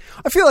deserve it.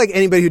 I feel like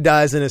anybody who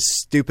dies in a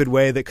stupid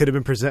way that could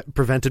have been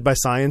prevented by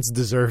science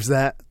deserves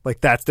that. Like,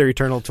 that's their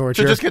eternal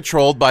torture. To just get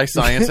trolled by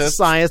scientists?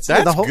 Science.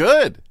 That's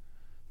good.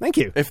 Thank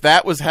you. If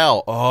that was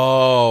hell,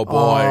 oh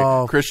boy,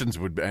 Oh. Christians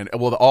would, and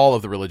well, all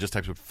of the religious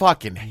types would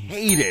fucking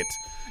hate it.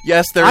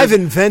 Yes, I've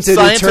invented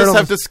scientists eternal-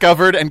 have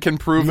discovered and can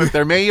prove that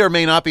there may or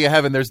may not be a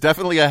heaven. There's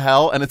definitely a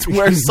hell, and it's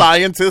where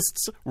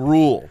scientists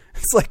rule.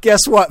 It's like,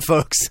 guess what,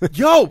 folks?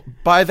 Yo,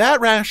 by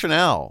that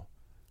rationale,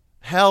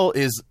 hell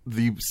is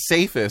the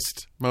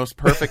safest, most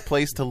perfect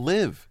place to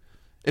live.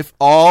 If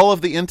all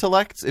of the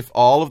intellects, if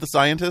all of the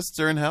scientists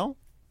are in hell,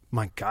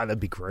 My God,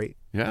 that'd be great.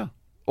 yeah.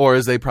 Or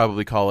as they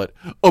probably call it,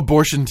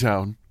 abortion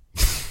town.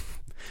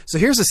 So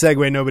here's a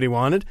segue nobody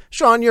wanted.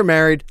 Sean, you're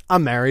married.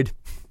 I'm married.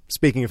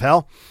 Speaking of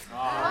hell.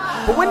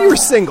 But when you were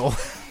single...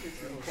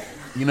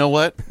 You know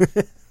what?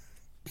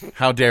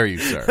 How dare you,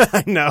 sir?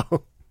 I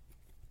know.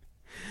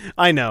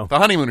 The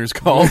honeymooners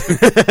called.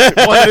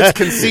 It wanted its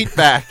conceit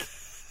back.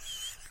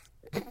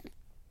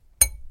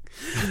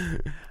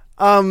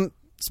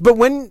 But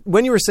when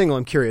you were single,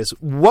 I'm curious,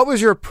 what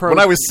was your approach?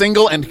 When I was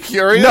single and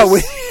curious? No,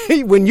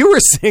 when you were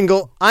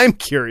single, I'm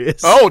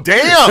curious. Oh,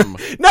 damn!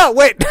 No,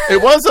 wait.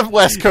 It was a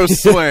West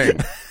Coast swing.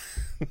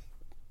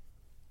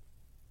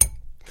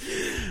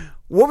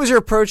 What was your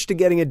approach to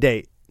getting a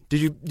date? Do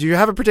you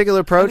have a particular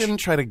I approach? didn't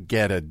try to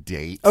get a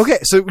date. Okay,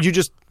 so you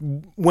just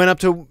went up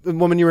to a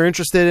woman you were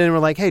interested in and were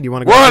like, "Hey, do you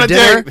want to go We're out on to a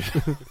dinner?"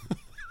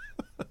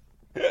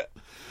 date.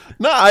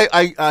 No,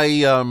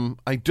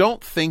 I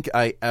don't think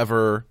I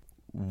ever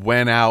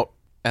went out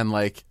and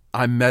like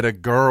I met a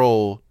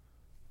girl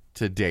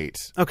to date.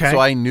 Okay. So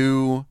I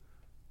knew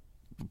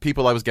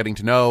people I was getting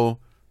to know,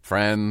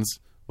 friends,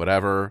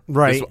 whatever.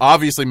 Right. This-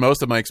 obviously,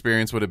 most of my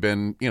experience would have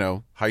been,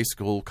 high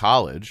school,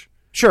 college.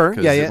 Sure.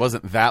 Because Yeah. it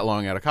wasn't that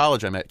long out of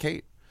college I met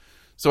Kate.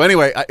 So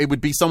anyway, it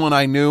would be someone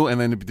I knew, and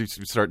then it'd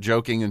start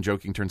joking, and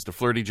joking turns to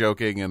flirty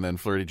joking, and then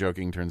flirty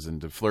joking turns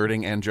into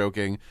flirting and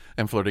joking,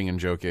 and flirting and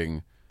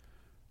joking,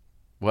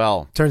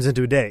 well, Turns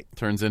into a date.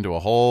 turns into a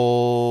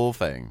whole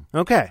thing.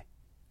 Okay.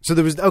 So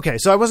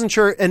so I wasn't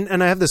sure,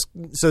 and I have this.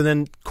 So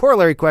then,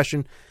 corollary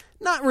question,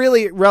 not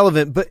really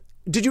relevant, but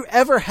did you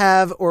ever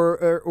have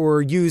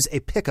or use a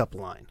pickup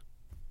line?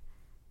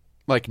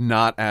 Like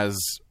not as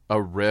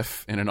a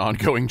riff in an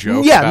ongoing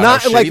joke. Yeah, about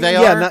not how like shitty they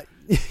yeah, are? not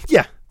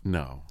yeah.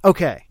 No.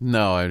 Okay.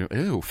 No.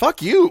 Ew.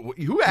 Fuck you.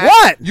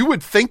 What? You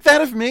would think that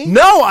of me?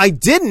 No, I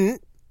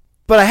didn't.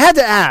 But I had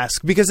to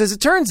ask because, as it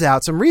turns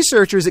out, some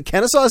researchers at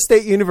Kennesaw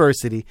State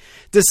University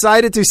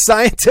decided to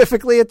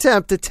scientifically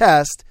attempt to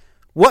test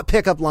what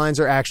pickup lines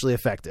are actually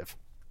effective.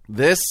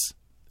 This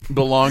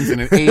belongs in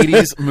an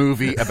 80s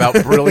movie about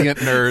brilliant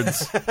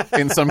nerds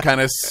in some kind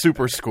of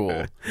super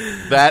school.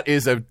 That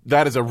is a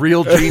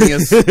real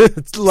genius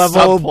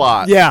Level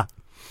subplot. Yeah.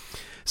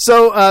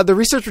 So the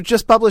research was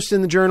just published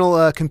in the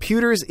journal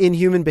Computers in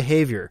Human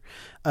Behavior.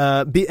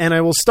 And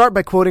I will start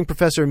by quoting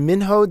Professor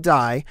Minho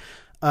Dai,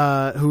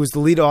 who is the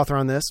lead author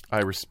on this.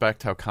 I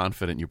respect how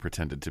confident you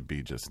pretended to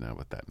be just now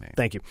with that name.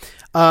 Thank you.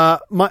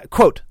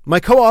 My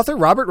co-author,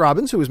 Robert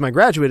Robbins, who was my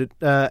graduate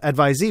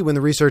advisee when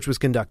the research was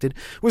conducted,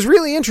 was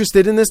really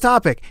interested in this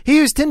topic. He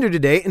used Tinder to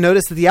date and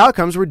noticed that the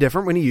outcomes were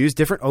different when he used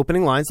different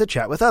opening lines to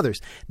chat with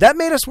others. That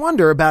made us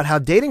wonder about how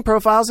dating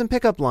profiles and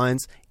pickup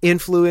lines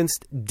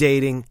influenced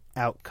dating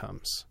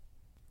outcomes.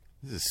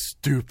 This is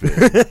stupid.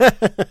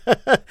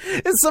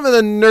 It's some of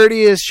the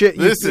nerdiest shit.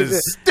 This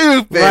is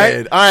stupid.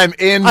 Right? I'm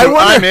in.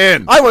 I'm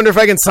in. I wonder if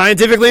I can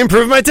scientifically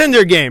improve my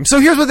Tinder game.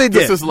 So here's what they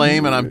did. This is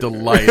lame, and I'm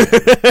delighted.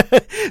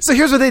 So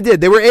here's what they did.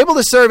 They were able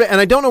to survey,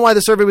 and I don't know why the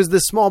survey was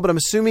this small, but I'm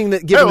assuming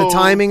that given the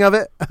timing of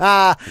it,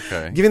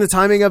 given the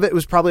timing of it, it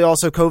was probably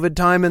also COVID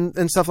time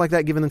and stuff like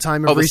that, given the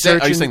time of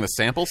research. Are you saying the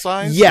sample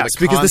size? Yes,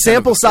 because the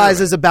sample size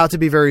survey? is about to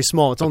be very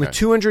small. It's only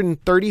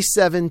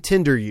 237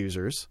 Tinder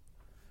users.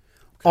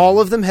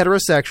 All of them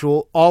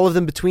heterosexual, all of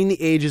them between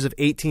the ages of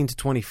 18 to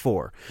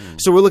 24.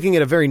 So we're looking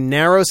at a very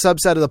narrow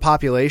subset of the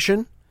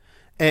population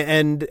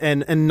and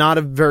not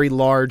a very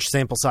large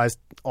sample size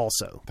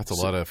also. That's a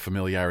lot of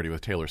familiarity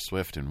with Taylor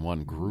Swift in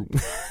one group.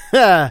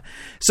 That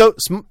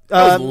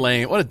was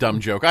lame. What a dumb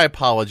joke. I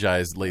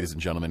apologize, ladies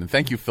and gentlemen, and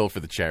thank you, Phil, for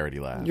the charity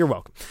laugh. You're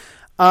welcome.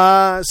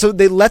 So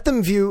they let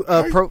them view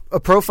a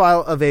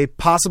profile of a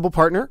possible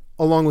partner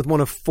along with one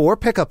of 4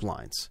 pickup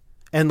lines.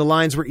 And the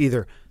lines were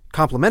either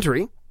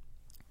complimentary,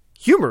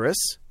 humorous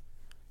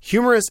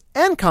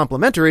and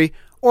complimentary,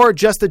 or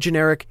just a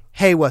generic,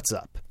 hey, what's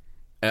up?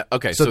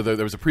 Okay, so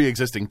there was a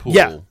pre-existing pool.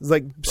 Yeah,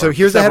 like so.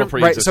 Here's the header,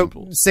 right? So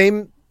pools.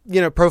 same,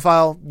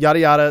 profile, yada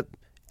yada,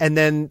 and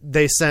then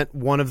they sent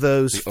one of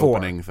those four.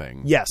 Opening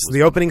thing. Yes,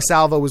 the opening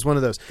salvo was one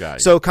of those.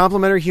 So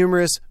complimentary,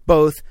 humorous,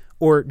 both,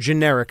 or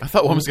generic. I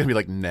thought one was going to be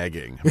like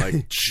negging. I'm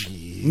like,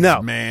 geez,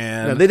 no,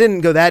 man. No, they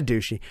didn't go that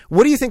douchey.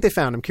 What do you think they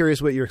found? I'm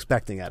curious what you're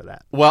expecting out of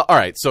that. Well, all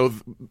right. So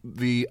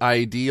the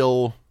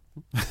ideal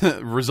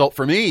result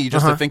for me,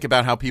 just to think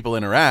about how people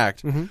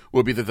interact,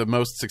 would be that the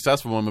most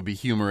successful one would be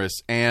humorous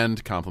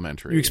and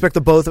complimentary. You expect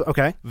the both?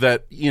 Okay.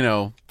 That,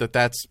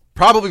 that's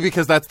probably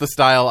because that's the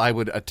style I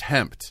would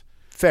attempt.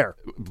 Fair.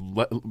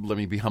 Let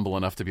me be humble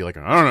enough to be like,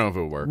 I don't know if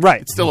it would work.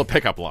 Right. It's still a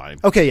pickup line.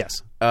 Okay,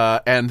 yes.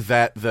 And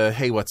that the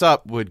hey, what's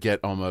up would get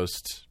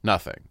almost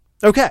nothing.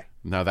 Okay.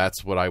 Now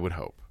that's what I would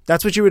hope.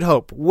 That's what you would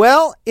hope.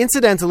 Well,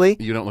 incidentally...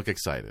 You don't look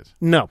excited.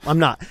 No, I'm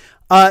not.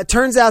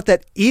 Turns out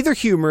that either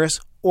humorous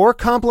or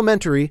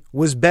complimentary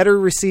was better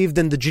received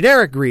than the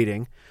generic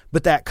greeting,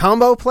 but that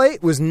combo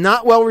plate was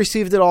not well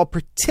received at all,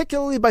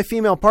 particularly by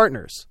female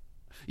partners.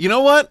 You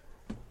know what?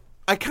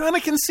 I kind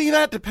of can see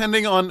that,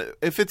 depending on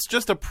if it's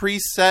just a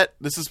preset.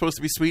 This is supposed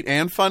to be sweet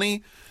and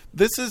funny.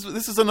 This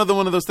is another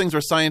one of those things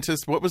where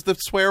scientists. What was the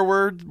swear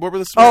word? What were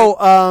the swear?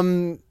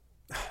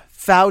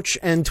 Fouch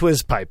and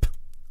Twizpipe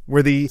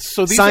were the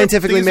so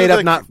scientifically made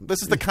up. Not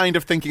this is the kind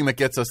of thinking that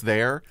gets us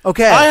there.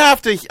 Okay,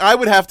 I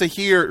would have to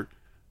hear.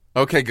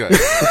 Okay, good.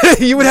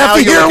 You would have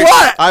to hear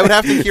what? I would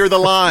have to hear the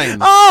line.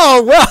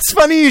 Oh, well, it's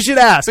funny you should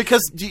ask.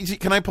 Because,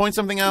 can I point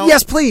something out?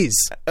 Yes, please.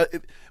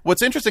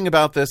 What's interesting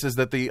about this is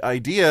that the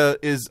idea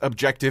is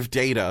objective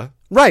data.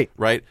 Right.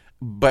 Right?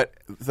 But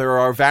there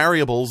are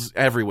variables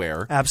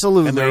everywhere.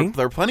 Absolutely. And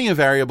there are plenty of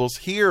variables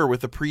here with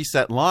the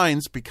preset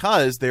lines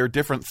because they're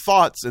different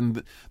thoughts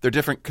and they're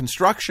different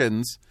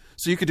constructions.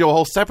 So you could do a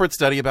whole separate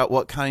study about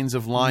what kinds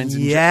of lines.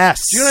 Yes.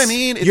 Do you know what I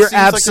mean? You're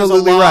absolutely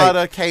like there's a lot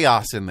right. of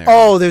chaos in there.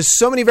 Oh, there's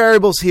so many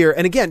variables here.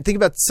 And again, think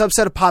about the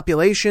subset of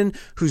population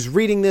who's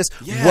reading this.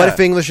 Yeah. What if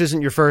English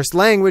isn't your first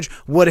language?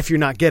 What if you're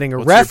not getting a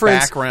reference? Your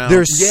background?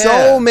 There's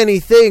so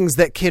many things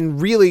that can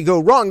really go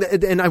wrong.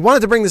 And I wanted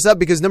to bring this up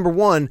because, number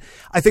one,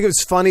 I think it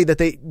was funny that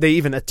they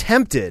even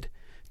attempted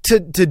to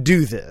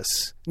do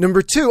this.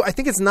 Number two, I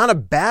think it's not a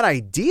bad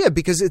idea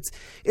because it's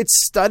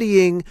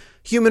studying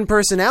human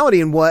personality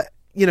and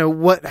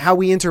how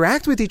we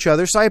interact with each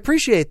other. So I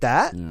appreciate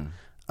that.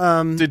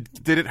 Yeah.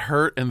 Did it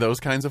hurt in those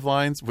kinds of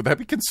lines? Would that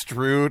be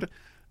construed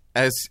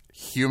as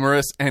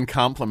humorous and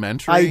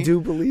complimentary? I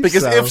do believe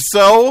because so. If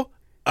so,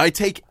 I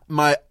take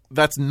my.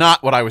 That's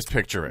not what I was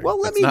picturing. Well,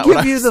 let me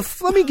give you the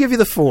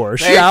four,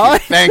 Thank shall you. I?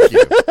 Thank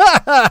you.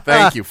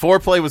 Thank you.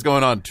 Foreplay was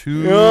going on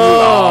too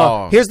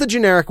long. Here's the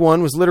generic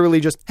one. Was literally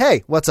just,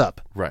 hey, what's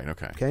up? Right.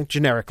 Okay. Okay.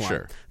 Generic line.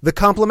 Sure. The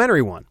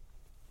complimentary one.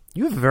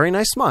 You have a very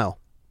nice smile.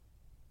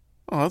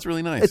 Oh, that's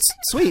really nice. It's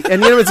sweet.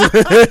 And it's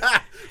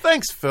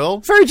thanks, Phil.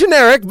 Very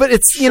generic, but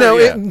it's, Sure,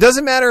 yeah. It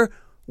doesn't matter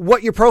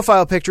what your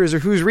profile picture is or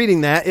who's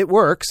reading that. It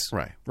works.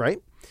 Right. Right?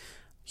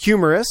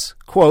 Humorous,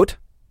 quote.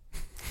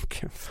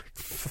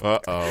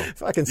 Uh-oh.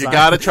 Fucking You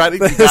gotta try to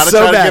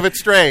give it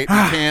straight. You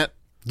can't.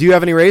 Do you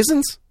have any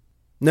raisins?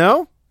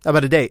 No? How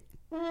about a date?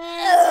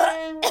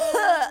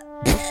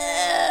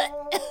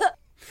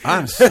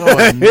 I'm so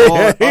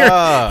annoyed.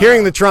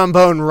 Hearing the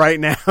trombone right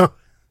now.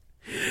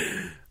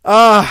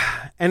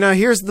 And now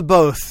here's the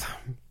both.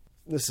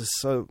 This is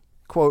so,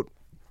 quote.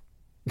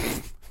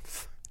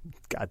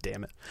 God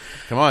damn it.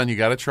 Come on, you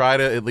got to try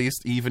to at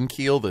least even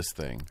keel this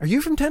thing. Are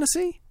you from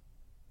Tennessee?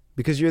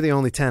 Because you're the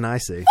only 10 I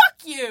see.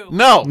 Fuck you.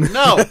 No,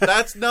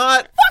 that's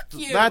not.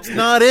 Fuck you. That's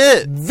not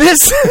it.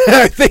 This,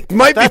 I think,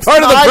 might That's be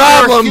part of the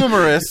neither problem.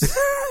 humorous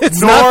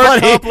It's nor not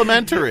funny.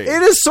 complimentary.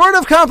 It is sort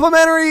of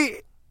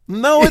complimentary.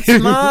 No, it's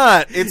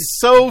not. It's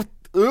so.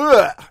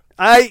 Ugh.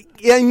 I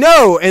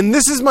know, and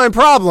this is my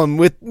problem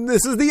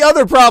this is the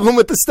other problem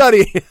with the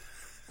study.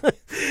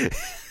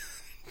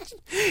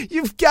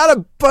 You've got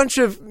a bunch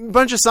of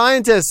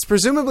scientists,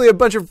 presumably a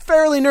bunch of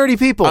fairly nerdy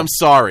people. I'm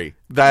sorry.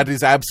 That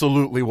is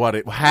absolutely what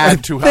it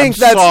had to. I'm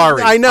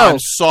sorry. I know. I'm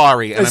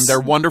sorry, and they're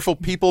wonderful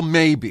people,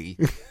 maybe.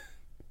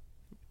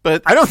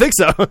 But I don't think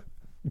so.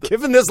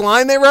 Given this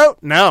line they wrote,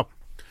 no.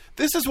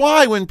 This is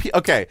why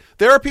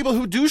there are people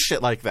who do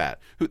shit like that,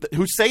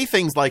 who say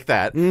things like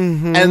that,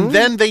 and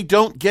then they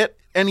don't get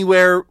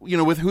anywhere,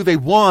 with who they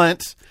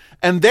want,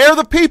 and they're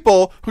the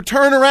people who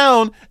turn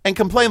around and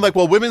complain like,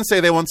 well, women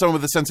say they want someone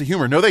with a sense of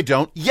humor. No, they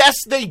don't. Yes,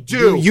 they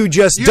do. You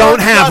just don't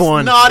have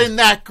one. Not in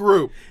that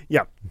group.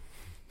 Yeah.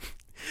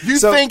 You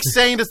think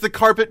saying does the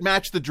carpet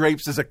match the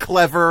drapes is a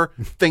clever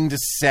thing to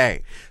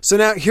say. So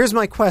now here's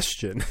my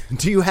question.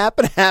 Do you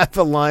happen to have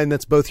a line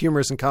that's both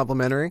humorous and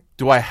complimentary?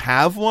 Do I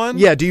have one?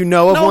 Yeah, do you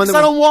know of no, one? No,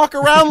 I don't walk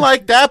around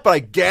like that, but I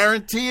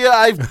guarantee you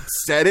I've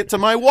said it to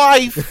my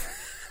wife.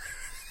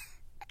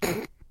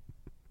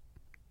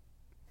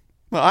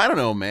 Well, I don't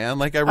know, man.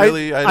 Like, I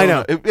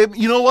don't know.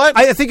 You know what?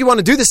 I think you want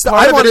to do this stuff.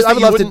 Part I of it is that would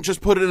you love wouldn't to just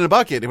put it in a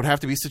bucket. It would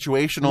have to be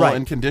situational Right.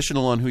 and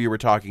conditional on who you were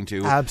talking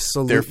to.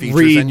 Absolutely. Their features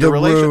Read and your the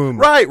relation. room.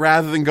 Right,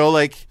 rather than go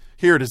like,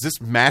 here, does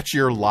this match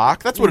your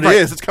lock? That's what it Right.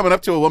 is. It's coming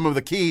up to a woman with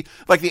a key,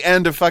 like the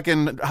end of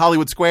fucking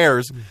Hollywood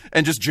Squares,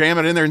 and just jam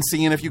it in there and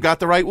seeing if you got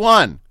the right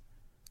one.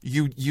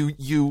 You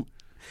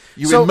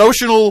So,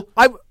 emotional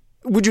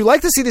Would you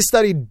like to see this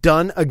study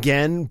done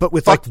again, but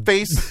with fuck like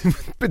face.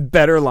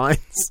 better lines?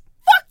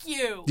 Fuck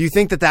you. Do you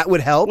think that would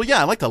help? Well,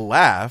 yeah, I like to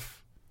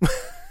laugh.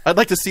 I'd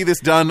like to see this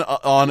done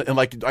and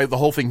like the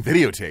whole thing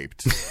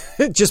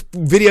videotaped. Just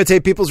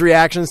videotape people's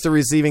reactions to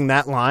receiving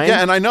that line.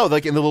 Yeah, and I know,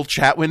 like in the little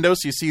chat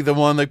windows, you see the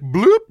one like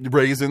bloop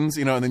raisins,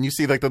 and then you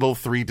see like the little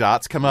 3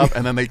 dots come up,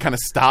 and then they kind of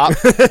stop,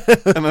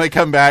 and then they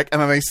come back,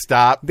 and then they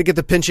stop. They get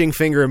the pinching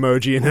finger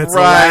emoji, and that's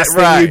Right, the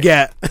last thing you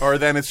get. Or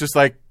then it's just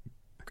like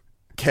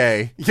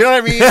K. You know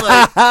what I mean?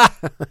 Like,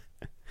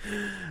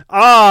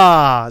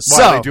 why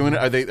So are they doing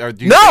it?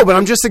 Do you no, think- but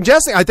I'm just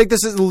suggesting. I think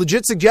this is a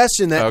legit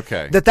suggestion that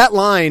Okay. that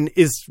line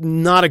is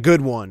not a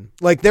good one.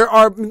 Like there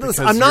are. Listen, because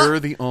I'm not. you're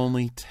the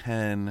only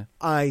 10.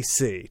 I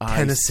see. I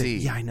Tennessee.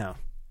 see. Yeah, I know.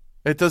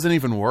 It doesn't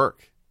even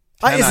work.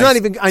 It's not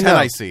even. I 10 know.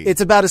 I see. It's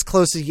about as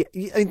close as.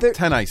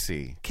 10 I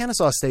see.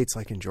 Kennesaw State's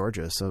like in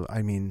Georgia, so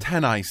I mean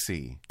 10 I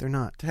see. they're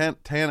not.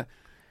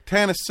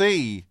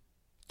 Tennessee.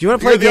 Do you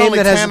want to play a game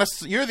that has?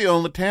 Tennessee. You're the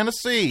only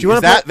Tennessee. Do you wanna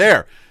Is that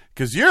there?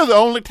 Because you're the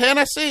only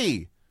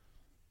Tennessee.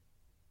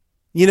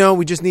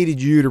 We just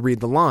needed you to read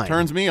the line.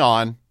 Turns me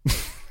on.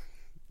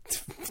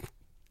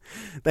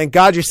 Thank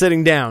God you're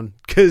sitting down,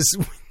 because.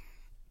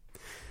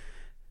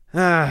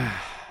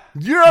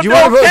 You're Do you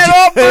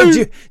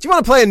want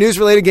to play a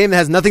news-related game that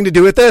has nothing to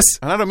do with this?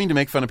 And I don't mean to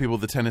make fun of people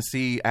with the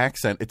Tennessee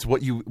accent. It's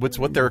what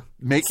they're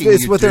making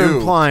It's you what do. they're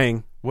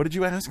implying. What did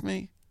you ask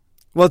me?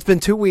 Well, it's been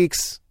 2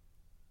 weeks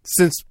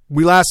since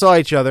we last saw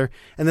each other,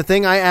 and the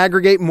thing I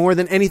aggregate more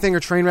than anything are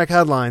train wreck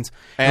headlines.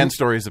 And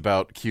stories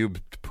about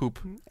cubed poop.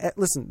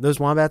 Listen, those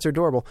wombats are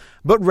adorable.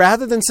 But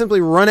rather than simply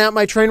run out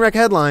my train wreck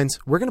headlines,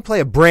 we're going to play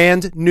a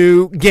brand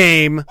new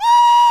game.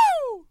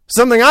 Woo!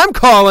 Something I'm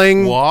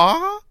calling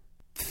What?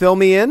 Fill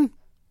Me In.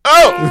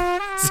 Oh!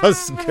 So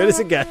as good as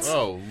it gets.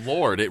 Oh,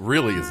 Lord, it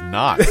really is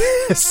not.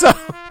 So,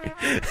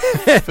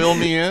 Fill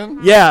me in.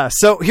 yeah.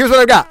 So here's what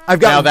I've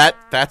got. Now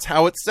that's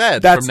how it's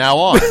said That's- from now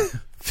on.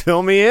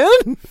 Fill me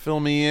in. Fill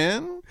me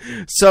in.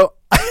 So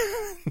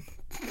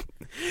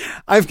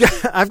I've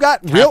got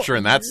real.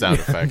 Capturing that sound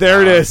effect.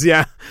 There it is.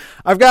 Yeah,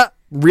 I've got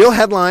real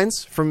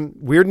headlines from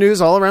weird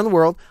news all around the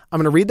world. I'm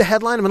going to read the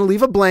headline. I'm going to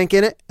leave a blank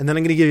in it, and then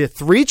I'm going to give you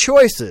 3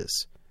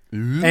 choices,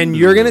 and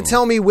you're going to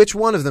tell me which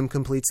one of them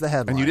completes the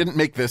headline. And you didn't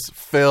make this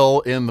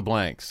fill in the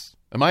blanks.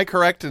 Am I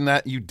correct in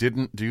that you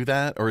didn't do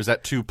that, or is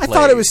that too I played?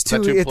 thought it was Is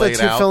that too. played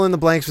To out? fill in the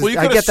blanks. Well, you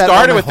I could have get that all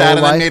started my with that whole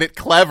and then life. made it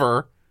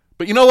clever.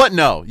 But you know what?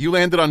 No, you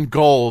landed on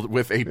gold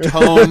with a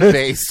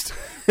tone-based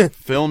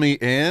fill me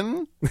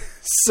in.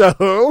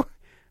 So,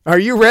 are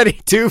you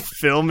ready to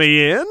fill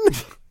me in?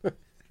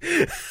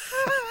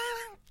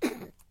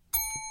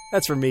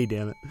 That's for me,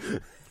 damn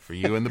it. For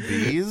you and the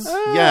bees?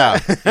 Yeah.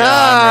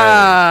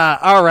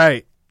 I'm All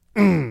right.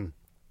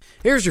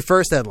 Here's your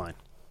first headline.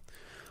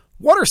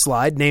 Water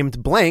slide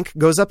named blank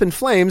goes up in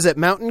flames at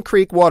Mountain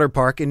Creek Water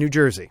Park in New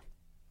Jersey.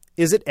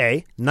 Is it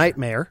A,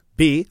 nightmare,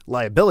 B,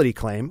 liability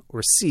claim,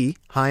 or C,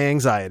 high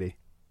anxiety?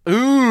 ready.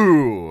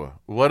 Ooh.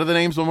 What are the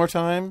names one more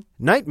time?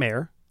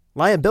 Nightmare,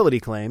 liability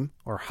claim,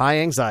 or high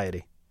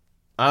anxiety?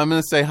 I'm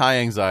going to say high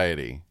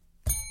anxiety.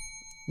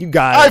 You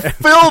got I it.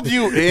 filled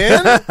you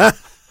in?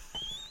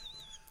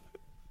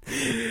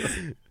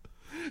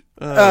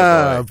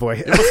 Oh, boy.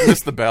 You must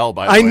miss the bell,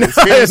 by the I way. know.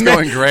 This game is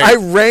going great. I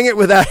rang it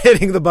without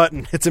hitting the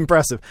button. It's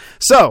impressive.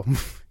 So,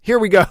 here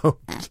we go.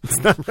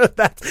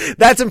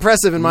 That's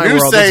impressive in my New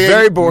world. saying, It's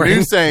very boring.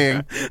 New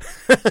saying.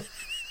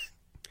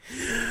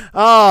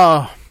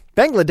 Oh,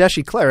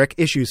 Bangladeshi cleric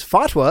issues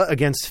fatwa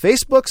against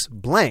Facebook's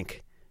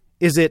blank.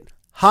 Is it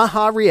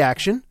haha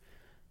reaction,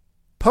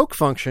 poke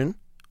function,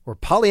 or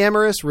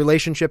polyamorous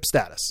relationship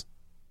status?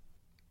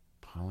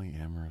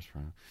 Polyamorous.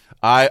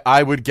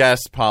 I would guess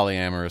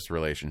polyamorous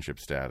relationship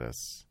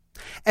status.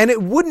 And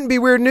it wouldn't be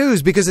weird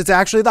news because it's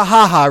actually the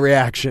haha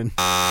reaction.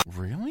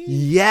 Really?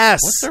 Yes.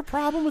 What's their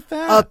problem with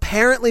that?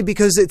 Apparently,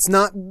 because it's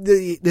not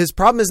his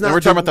problem is not. And we're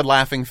talking about the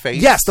laughing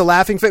face? Yes, the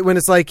laughing face when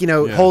it's like,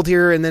 Yeah. hold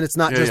here and then it's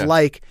not Yeah, just yeah.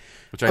 like.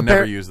 Which I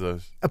never use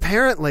those.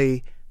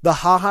 Apparently, the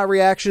haha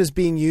reaction is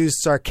being used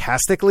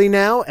sarcastically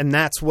now, and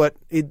that's what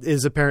it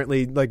is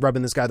apparently like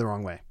rubbing this guy the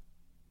wrong way.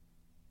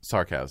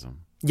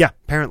 Sarcasm. Yeah,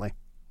 apparently.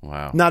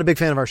 Wow. Not a big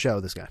fan of our show,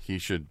 this guy. He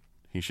should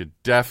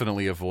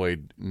definitely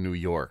avoid New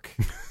York.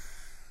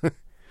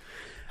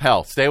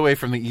 Hell, stay away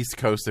from the East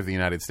Coast of the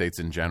United States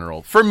in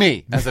general. For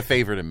me, as a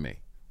favor to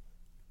me.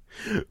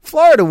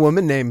 Florida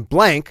woman named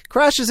Blank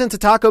crashes into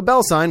Taco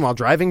Bell sign while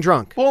driving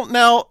drunk. Well,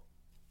 now,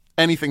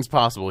 anything's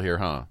possible here,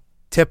 huh?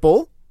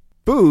 Tipple,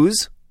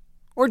 booze,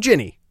 or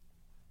Ginny?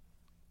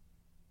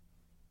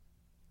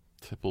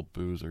 Tipple,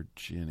 booze, or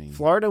Ginny.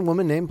 Florida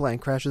woman named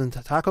Blank crashes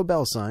into Taco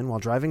Bell sign while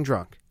driving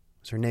drunk.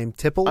 Is her name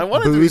Tipple, I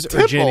wanted Booze, to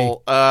be or Ginny?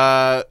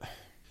 Tipple.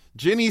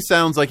 Ginny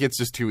sounds like it's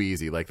just too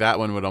easy. Like that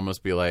one would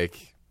almost be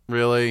like,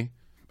 really?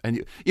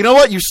 And you know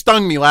what? You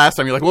stung me last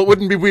time. You're like, well, it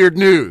wouldn't be weird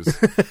news.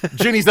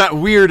 Ginny's not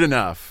weird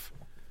enough.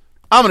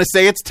 I'm going to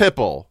say it's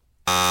Tipple.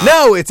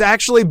 No, it's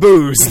actually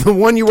Booze, the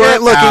one you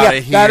weren't looking outta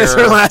at. That is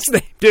her here. last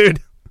name,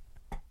 dude.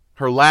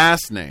 Her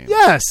last name?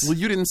 Yes. Well,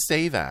 you didn't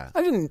say that.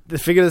 I didn't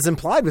figure that's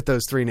implied with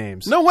those 3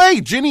 names. No way.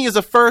 Ginny is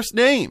a first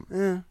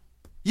name.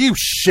 You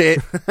shit.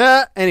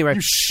 Anyway.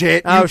 You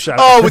shit. Oh, You- shut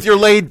up. Oh, with your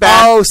laid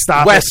back Oh,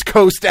 stop West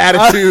Coast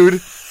attitude.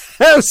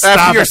 Oh, stop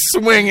After you're it.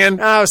 swinging.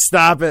 Oh,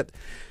 stop it.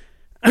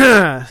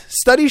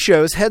 Study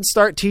shows Head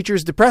Start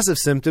teachers' depressive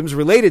symptoms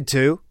related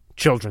to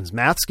children's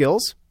math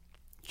skills,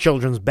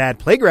 children's bad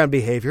playground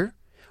behavior,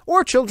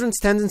 or children's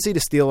tendency to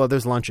steal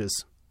others'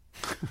 lunches.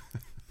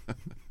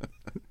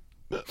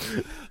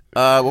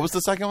 What was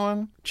the second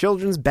one?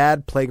 Children's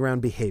bad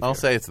playground behavior. I'll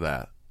say it's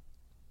that.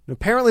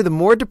 Apparently, the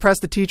more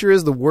depressed the teacher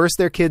is, the worse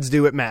their kids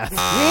do at math.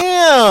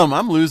 Damn,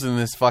 I'm losing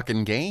this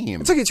fucking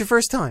game. It's okay. It's your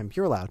first time.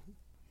 You're allowed.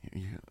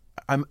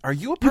 Are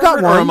you a You pervert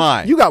got one. or am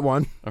I? You got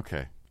one.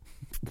 Okay.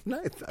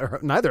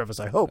 Neither of us,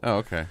 I hope. Oh,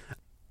 okay.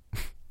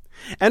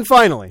 And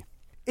finally,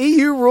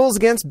 EU rules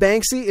against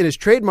Banksy in his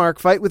trademark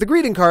fight with the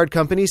greeting card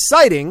company,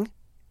 citing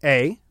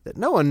A, that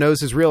no one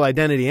knows his real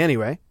identity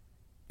anyway,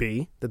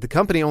 B, that the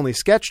company only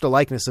sketched a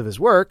likeness of his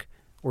work,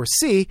 or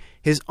C,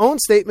 his own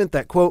statement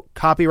that, quote,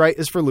 copyright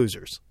is for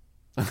losers.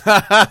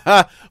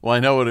 Well, I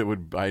know what it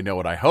would. I know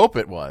what I hope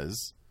it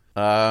was.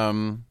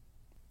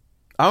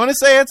 I'm going to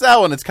say it's that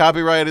one. It's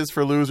copyright is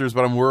for losers,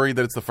 but I'm worried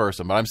that it's the first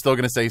one. But I'm still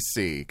going to say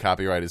C.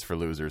 Copyright is for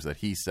losers. That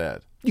he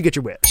said. You get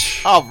your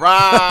wish. All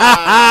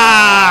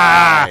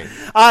right.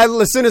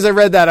 As soon as I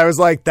read that, I was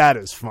like, that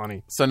is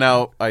funny. So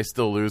now I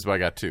still lose, but I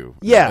got 2.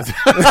 Yeah.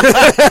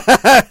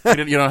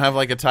 You don't have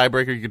like a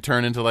tiebreaker. You could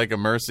turn into like a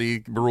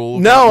mercy rule.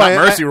 No, not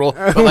mercy rule,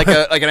 but like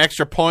an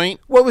extra point.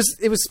 Well,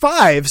 it was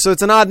 5, so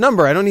it's an odd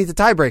number. I don't need to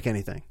tie break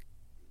anything.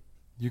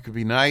 You could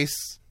be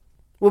nice.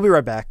 We'll be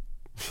right back.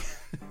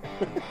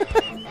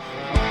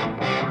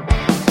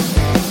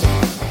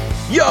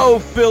 Yo,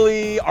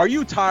 Philly, are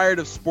you tired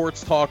of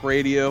sports talk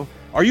radio?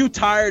 Are you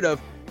tired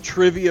of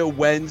Trivia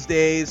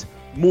Wednesdays,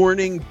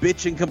 morning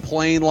bitch and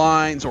complain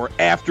lines, or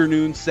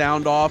afternoon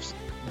sound-offs?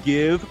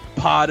 Give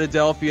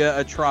Podadelphia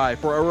a try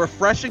for a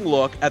refreshing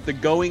look at the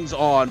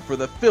goings-on for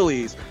the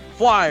Phillies,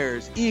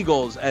 Flyers,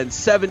 Eagles, and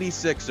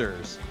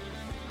 76ers.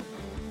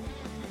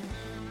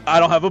 I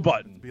don't have a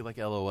button. Be like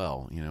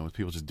LOL.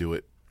 People just do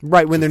it.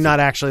 Right, when they're not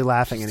actually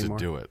laughing Just anymore.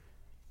 to do it.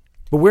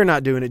 But we're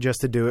not doing it just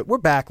to do it. We're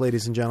back,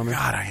 ladies and gentlemen.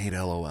 God, I hate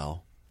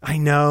LOL. I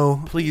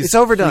know. Please, it's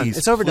overdone. Please,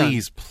 it's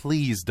overdone.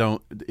 Please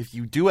don't. If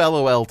you do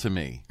LOL to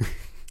me,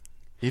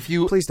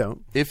 Please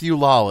don't. If you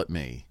lol at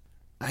me,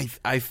 I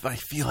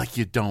feel like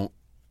you don't.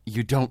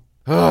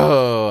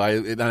 Oh,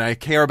 I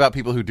care about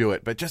people who do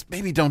it, but just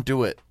maybe don't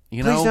do it.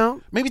 Please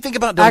don't. Maybe think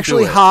about don't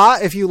Actually, do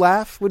it. if you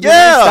laugh would be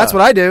Yeah, nice. That's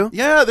what I do.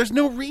 Yeah, there's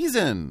no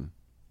reason.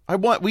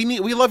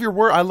 We love your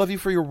word. I love you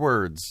for your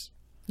words.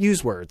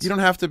 Use words. You don't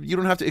have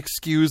to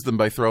excuse them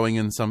by throwing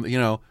in some.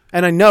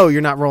 And I know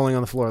you're not rolling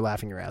on the floor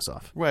laughing your ass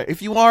off. Right.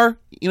 If you are,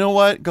 you know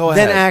what? Go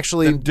Then ahead.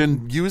 actually-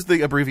 then use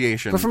the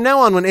abbreviation. But from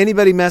now on, when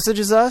anybody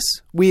messages us,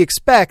 we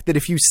expect that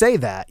if you say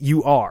that,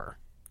 you are.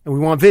 And we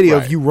want video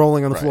Right. of you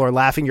rolling on the floor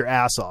laughing your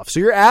ass off. So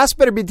your ass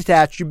better be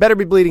detached, you better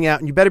be bleeding out,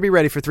 and you better be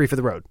ready for 3 for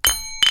the road.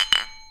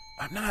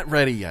 I'm not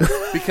ready yet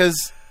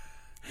because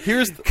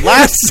here's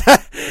last.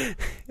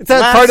 It's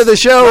that part of the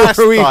show last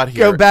where we thought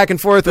go here. back and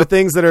forth with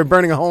things that are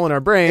burning a hole in our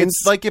brains.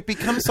 It's like it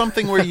becomes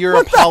something where you're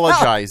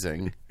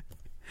apologizing.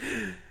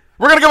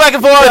 We're going to go back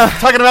and forth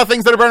talking about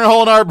things that are burning a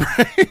hole in our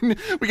brain.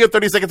 We get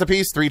 30 seconds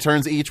apiece, 3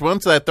 turns each.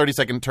 Once that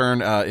 30-second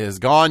turn is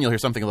gone, you'll hear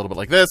something a little bit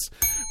like this,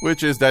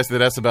 which is Dicey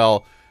the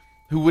Decibel,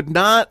 who would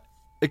not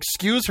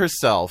excuse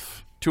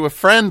herself to a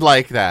friend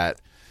like that.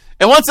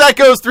 And once that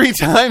goes 3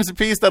 times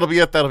apiece, that'll be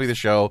it. That'll be the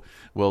show.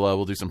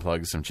 We'll do some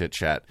plugs, some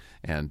chit-chat,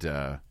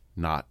 and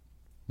not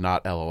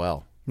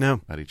LOL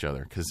no. at each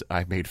other because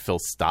I made Phil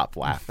stop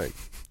laughing.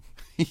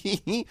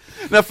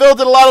 Now, Phil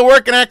did a lot of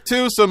work in Act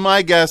 2, so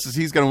my guess is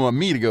he's going to want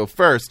me to go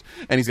first,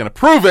 and he's going to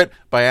prove it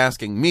by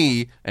asking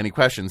me any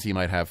questions he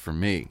might have for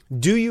me.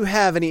 Do you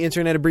have any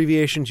internet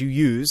abbreviations you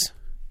use?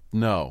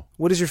 No.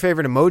 What is your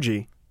favorite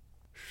emoji?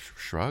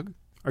 Shrug?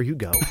 Or you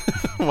go.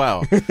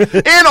 Wow.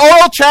 In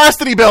oral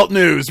chastity belt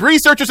news,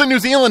 researchers in New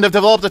Zealand have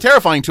developed a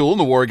terrifying tool in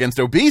the war against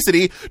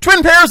obesity.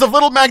 Twin pairs of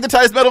little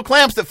magnetized metal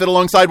clamps that fit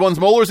alongside one's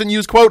molars and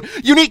use, quote,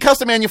 unique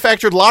custom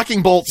manufactured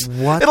locking bolts.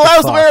 What it the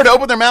allows the fuck? wearer to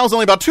open their mouths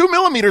only about 2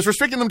 millimeters,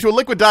 restricting them to a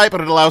liquid diet,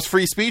 but it allows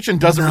free speech and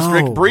doesn't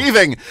restrict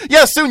breathing.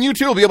 Yes, soon you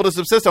too will be able to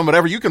subsist on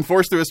whatever you can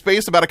force through a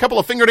space about a couple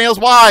of fingernails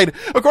wide.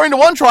 According to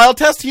one trial,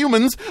 test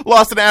humans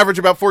lost an average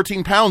about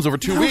 14 pounds over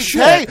 2 weeks.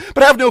 shit. Hey,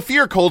 but have no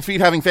fear, cold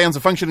feet having fans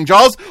of functioning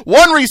jaws.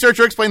 One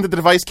researcher explained that the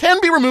device can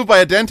be removed by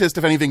a dentist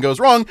if anything goes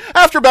wrong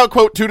after about,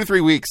 quote, 2 to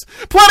 3 weeks.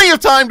 Plenty of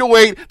time to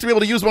wait to be able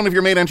to use one of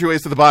your main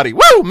entryways to the body.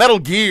 Woo! Metal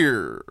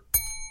Gear.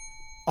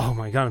 Oh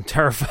my God, I'm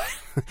terrified.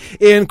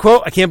 In,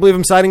 quote, I can't believe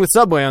I'm siding with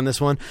Subway on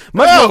this one.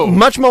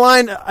 Much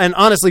maligned and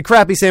honestly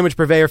crappy sandwich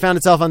purveyor found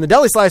itself on the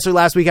deli slicer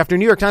last week after a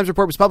New York Times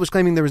report was published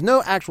claiming there was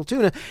no actual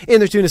tuna in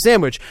their tuna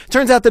sandwich.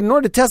 Turns out that in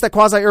order to test that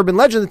quasi-urban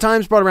legend, the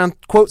Times brought around,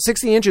 quote,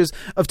 60 inches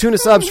of tuna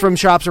subs from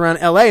shops around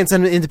L.A. and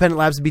sent them to independent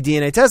labs to be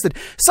DNA tested.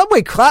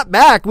 Subway clapped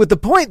back with the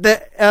point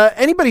that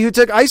anybody who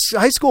took high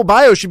school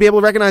bio should be able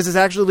to recognize as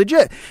actually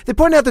legit. They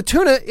pointed out the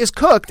tuna is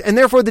cooked, and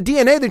therefore the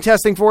DNA they're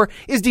testing for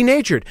is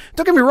denatured.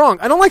 Don't get me wrong,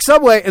 I don't like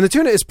Subway, and the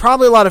tuna is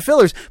probably a lot of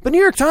fillers, but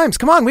New York Times,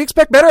 come on, we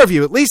expect better of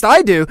you. At least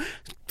I do.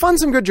 Fund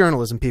some good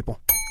journalism, people.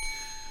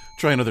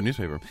 Try another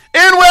newspaper. In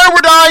Where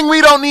We're Dying,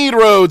 We Don't Need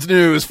Roads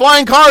news.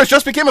 Flying cars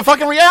just became a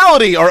fucking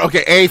reality. Or,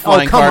 okay, a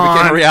flying car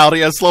became a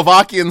reality as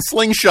Slovakian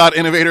slingshot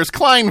innovators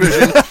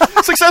Kleinvision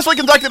successfully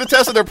conducted a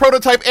test of their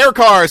prototype air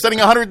car, sending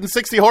a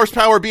 160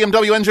 horsepower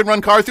BMW engine-run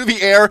car through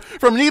the air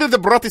from Nida to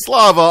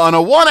Bratislava on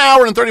a 1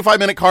 hour and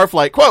 35-minute car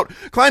flight. Quote,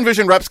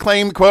 Kleinvision reps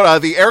claimed,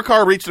 quote, the air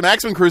car reached a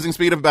maximum cruising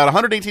speed of about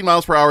 118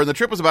 miles per hour, and the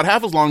trip was about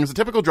half as long as a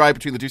typical drive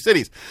between the two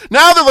cities.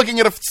 Now they're looking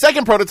at a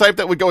second prototype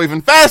that would go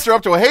even faster,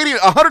 up to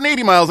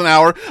 180 miles an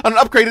hour, on an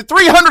upgraded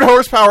 300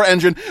 horsepower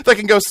engine that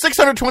can go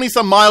 620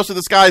 some miles to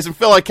the skies. And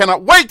Phil, I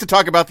cannot wait to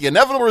talk about the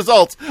inevitable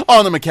results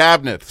on the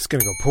McCabinet. It's going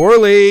to go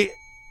poorly.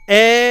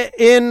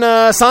 In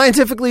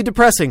scientifically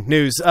depressing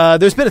news,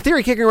 there's been a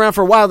theory kicking around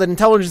for a while that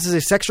intelligence is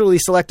a sexually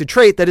selected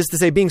trait. That is to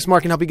say, being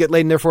smart can help you get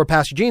laid and therefore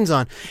pass your genes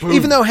on. Boom.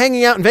 Even though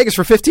hanging out in Vegas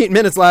for 15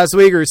 minutes last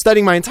week or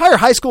studying my entire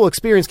high school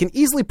experience can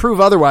easily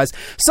prove otherwise,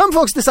 some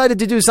folks decided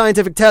to do a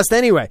scientific test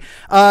anyway.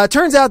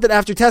 Turns out that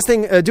after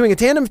doing a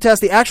tandem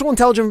test, the actual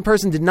intelligent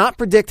person did not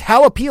predict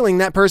how appealing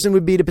that person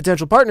would be to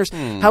potential partners.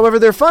 However,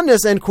 their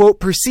funness and, quote,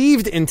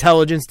 perceived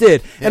intelligence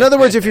did. In other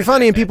words, if you're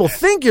funny and people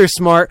think you're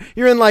smart,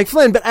 you're in like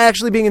Flynn, but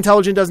actually being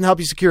intelligent doesn't help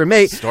you secure a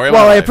mate.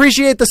 While I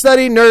appreciate the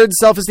study, nerds'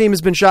 self-esteem has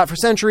been shot for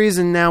centuries,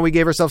 and now we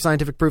gave ourselves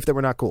scientific proof that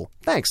we're not cool.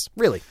 Thanks.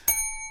 Really.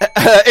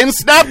 In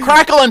Snap,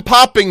 Crackle, and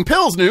Popping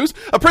Pills news,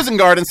 a prison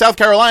guard in South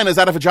Carolina is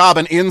out of a job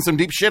and in some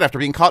deep shit after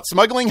being caught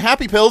smuggling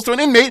happy pills to an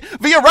inmate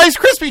via Rice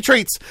Krispie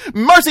treats.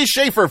 Marcy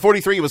Schaefer,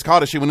 43, was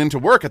caught as she went into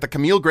work at the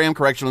Camille Graham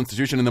Correctional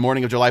Institution in the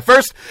morning of July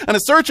 1st, and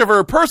a search of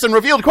her person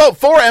revealed, quote,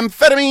 4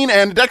 amphetamine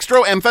and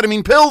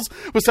dextroamphetamine pills,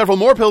 with several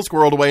more pills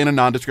squirreled away in a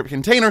nondescript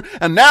container.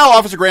 And now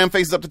Officer Graham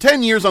faces up to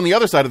 10 years on the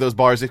other side of those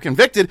bars if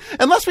convicted,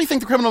 unless we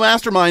think the criminal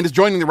mastermind is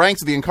joining the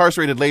ranks of the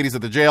incarcerated ladies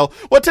at the jail.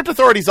 What tipped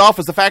authorities off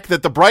was the fact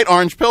that the bright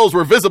orange pills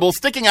were visible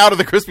sticking out of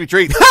the crispy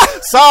treat.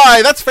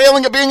 Sigh, that's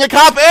failing at being a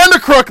cop and a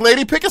crook,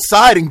 lady. Pick a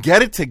side and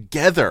get it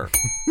together.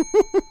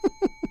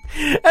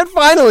 And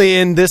finally,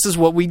 in This Is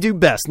What We Do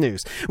Best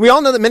news, we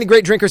all know that many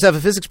great drinkers have a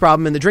physics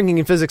problem, and the drinking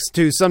and physics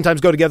too sometimes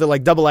go together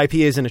like double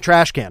IPAs in a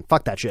trash can.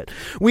 Fuck that shit.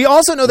 We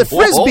also know that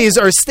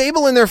Frisbees are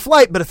stable in their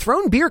flight, but a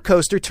thrown beer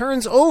coaster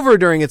turns over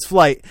during its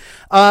flight.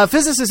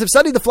 Physicists have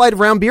studied the flight of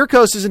round beer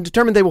coasters and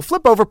determined they will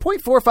flip over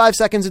 0.45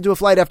 seconds into a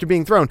flight after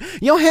being thrown.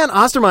 Johann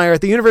Ostermeyer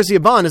at the University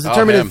of Bonn has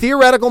determined a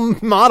theoretical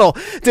model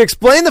to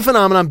explain the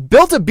phenomenon,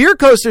 built a beer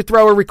coaster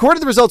thrower,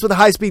 recorded the results with a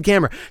high-speed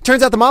camera.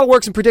 Turns out the model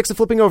works and predicts the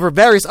flipping over of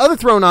various other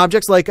thrown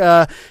objects like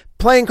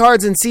playing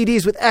cards and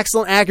CDs with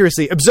excellent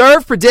accuracy.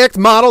 Observe, predict,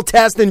 model,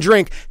 test, and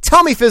drink.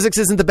 Tell me physics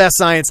isn't the best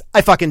science.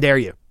 I fucking dare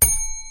you.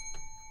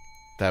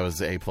 That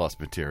was A+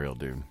 material,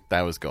 dude.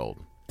 That was gold.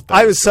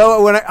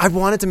 When I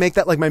wanted to make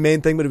that like my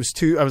main thing, but it was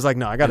too. I was like,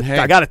 no, I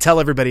gotta tell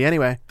everybody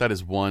anyway. That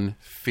is one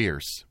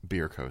fierce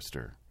beer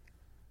coaster.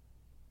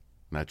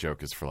 And that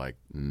joke is for like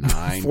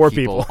 9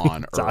 people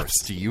on Earth.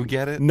 Do you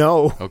get it?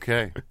 No.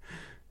 Okay.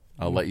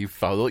 I'll let you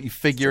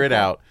figure it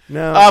out.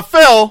 No.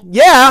 Phil.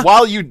 Yeah.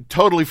 While you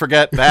totally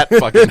forget that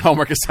fucking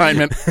homework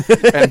assignment,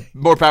 and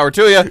more power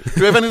to you, do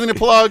you have anything to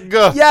plug?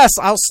 Yes,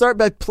 I'll start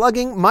by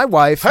plugging my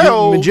wife,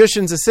 the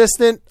Magician's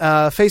Assistant,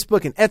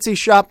 Facebook and Etsy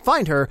shop.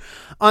 Find her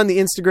on the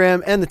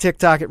Instagram and the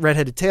TikTok at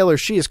Redheaded Taylor.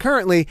 She is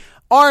currently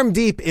arm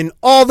deep in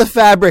all the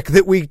fabric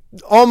that we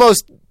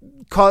almost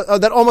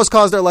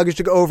caused our luggage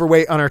to go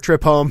overweight on our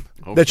trip home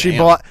she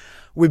bought.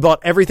 We bought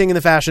everything in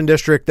the fashion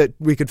district that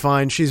we could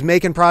find. She's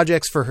making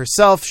projects for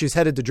herself. She's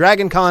headed to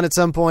Dragon Con at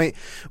some point,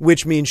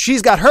 which means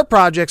she's got her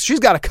projects.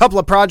 She's got a couple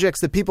of projects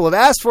that people have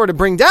asked for to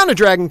bring down to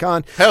Dragon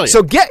Con. Hell yeah.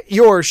 So get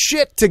your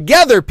shit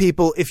together,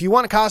 people. If you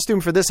want a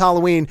costume for this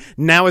Halloween,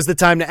 now is the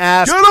time to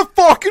ask. Get a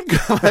fucking...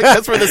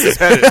 That's where this is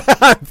headed.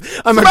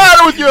 What's the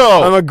matter with you?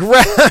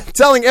 I'm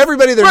telling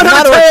everybody there's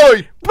not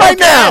right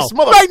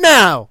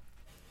now.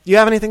 Do you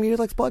have anything you'd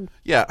like to plug?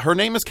 Yeah, her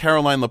name is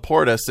Caroline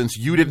Laporta. Since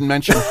you didn't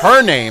mention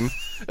her name,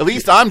 at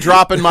least I'm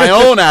dropping my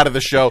own out of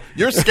the show.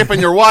 You're skipping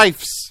your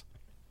wife's.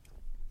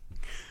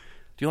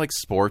 Do you like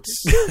sports?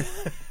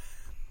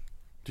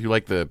 Do you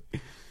like the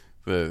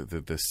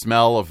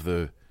smell of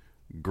the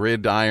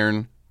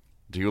gridiron?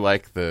 Do you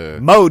like the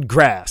mowed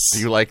grass? Do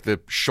you like the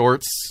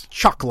shorts,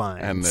 chalk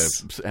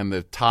lines, and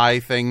the tie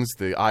things,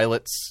 the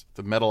eyelets,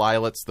 the metal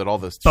eyelets that all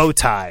the bow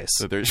ties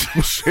that their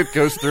shit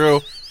goes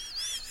through?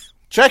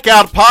 Check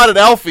out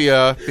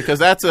Podadelphia, because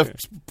that's a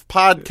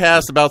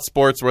podcast about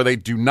sports where they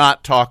do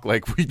not talk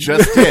like we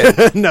just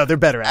did. No, they're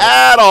better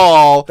at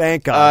all.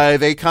 Thank God.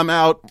 They come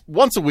out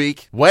once a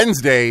week,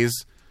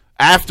 Wednesdays,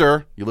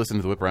 after you listen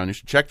to the Whip Around. You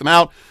should check them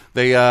out.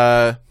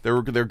 They're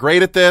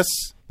great at this.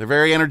 They're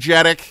very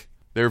energetic.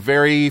 They're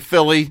very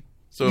Philly.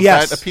 So if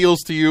Yes. that appeals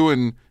to you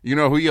and you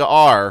know who you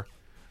are,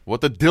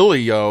 what the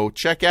Dillio,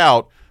 check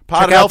out Podadelphia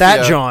Check out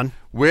that, John.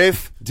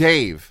 with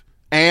Dave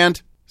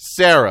and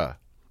Sarah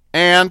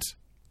and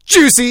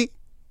Juicy.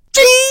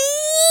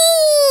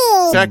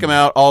 check them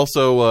out.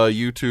 Also,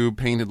 YouTube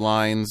Painted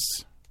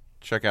Lines.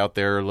 Check out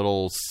their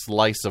little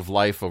slice of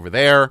life over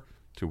there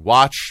to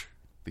watch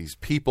these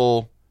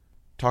people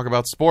talk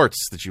about sports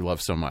that you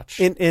love so much.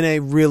 In a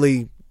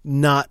really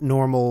not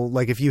normal,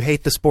 like if you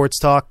hate the sports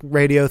talk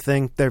radio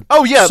thing, they're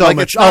Oh, yeah, so like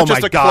much. it's not oh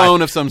just my a God.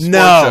 clone of some sports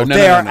no, show. No,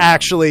 they no, are no.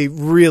 actually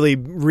really,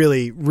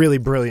 really, really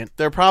brilliant.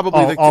 They're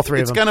probably all three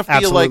of it's them. going to feel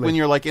Absolutely. like when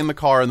you're like in the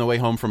car on the way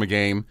home from a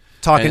game.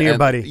 Talking to your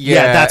buddy.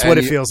 Yeah, that's what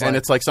it feels like. And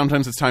it's like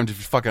sometimes it's time to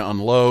fucking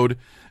unload,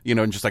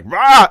 and just like,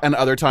 rah! And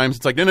other times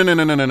it's like, no. Let's we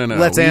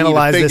need to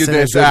analyze figure this in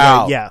a good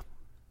out. way. Yeah,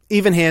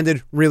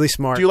 even-handed, really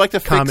smart. Do you like to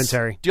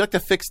commentary? Do you like to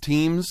fix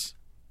teams?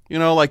 You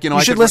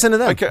should listen to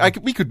them.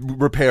 We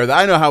could repair that.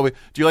 I know how. Do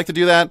you like to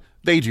do that?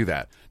 They do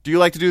that. Do you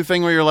like to do the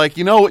thing where you're like,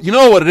 you know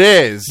what it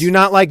is? Do you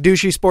not like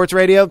douchey sports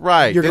radio?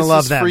 Right. You're gonna this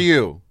love is them. for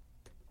you.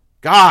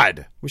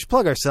 God. We should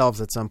plug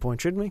ourselves at some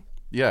point, shouldn't we?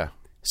 Yeah.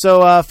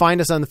 So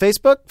find us on the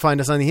Facebook, find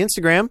us on the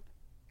Instagram,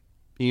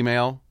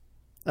 Email.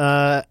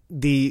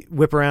 the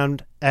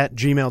whiparound at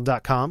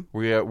gmail.com,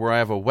 Where I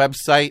have a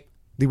website.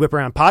 the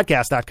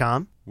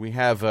whiparoundpodcast.com. We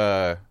have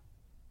a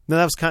No,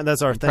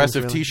 that's our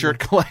impressive thing. T-shirt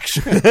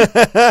collection.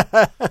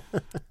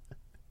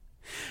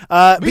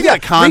 We got a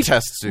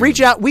contest soon.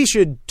 Reach out. We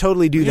should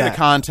totally do We need that. a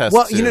contest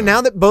Well, soon.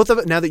 now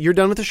that you're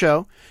done with the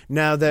show,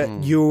 now that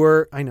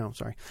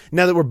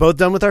now that we're both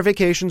done with our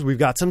vacations, we've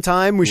got some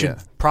time. We should Yeah.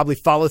 probably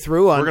follow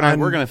through on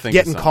We're gonna think of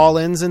getting something.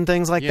 call-ins and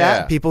things like Yeah.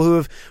 that.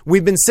 People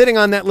we've been sitting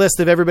on that list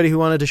of everybody who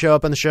wanted to show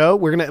up on the show.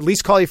 We're gonna at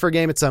least call you for a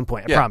game at some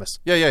point. I promise.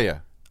 Yeah.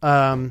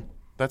 Um,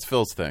 That's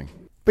Phil's thing.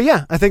 But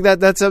yeah, I think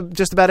that's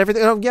just about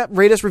everything. Oh, yeah,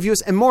 rate us, review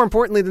us, and more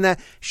importantly than that,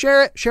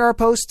 share it, share our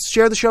posts,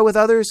 share the show with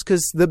others,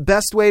 because the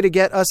best way to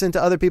get us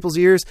into other people's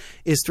ears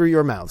is through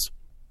your mouths.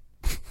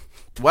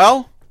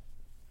 Well,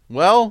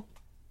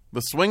 the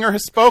swinger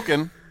has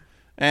spoken,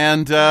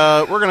 and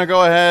we're going to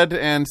go ahead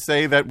and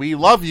say that we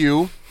love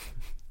you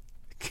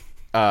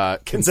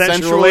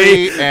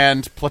consensually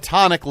and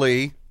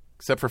platonically,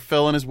 except for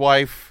Phil and his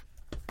wife,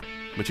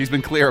 which he's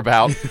been clear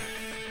about,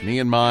 me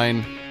and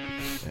mine,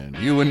 and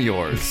you and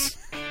yours.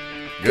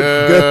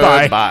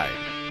 Goodbye. Bye.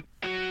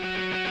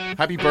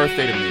 Happy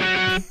birthday to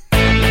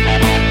me.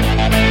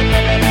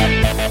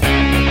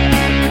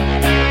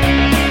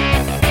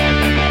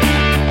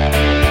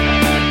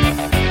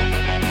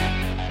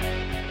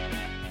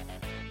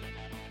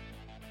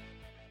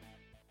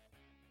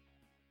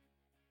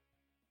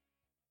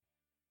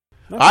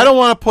 I don't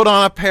want to put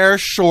on a pair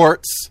of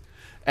shorts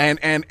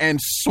and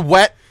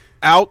sweat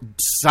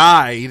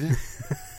outside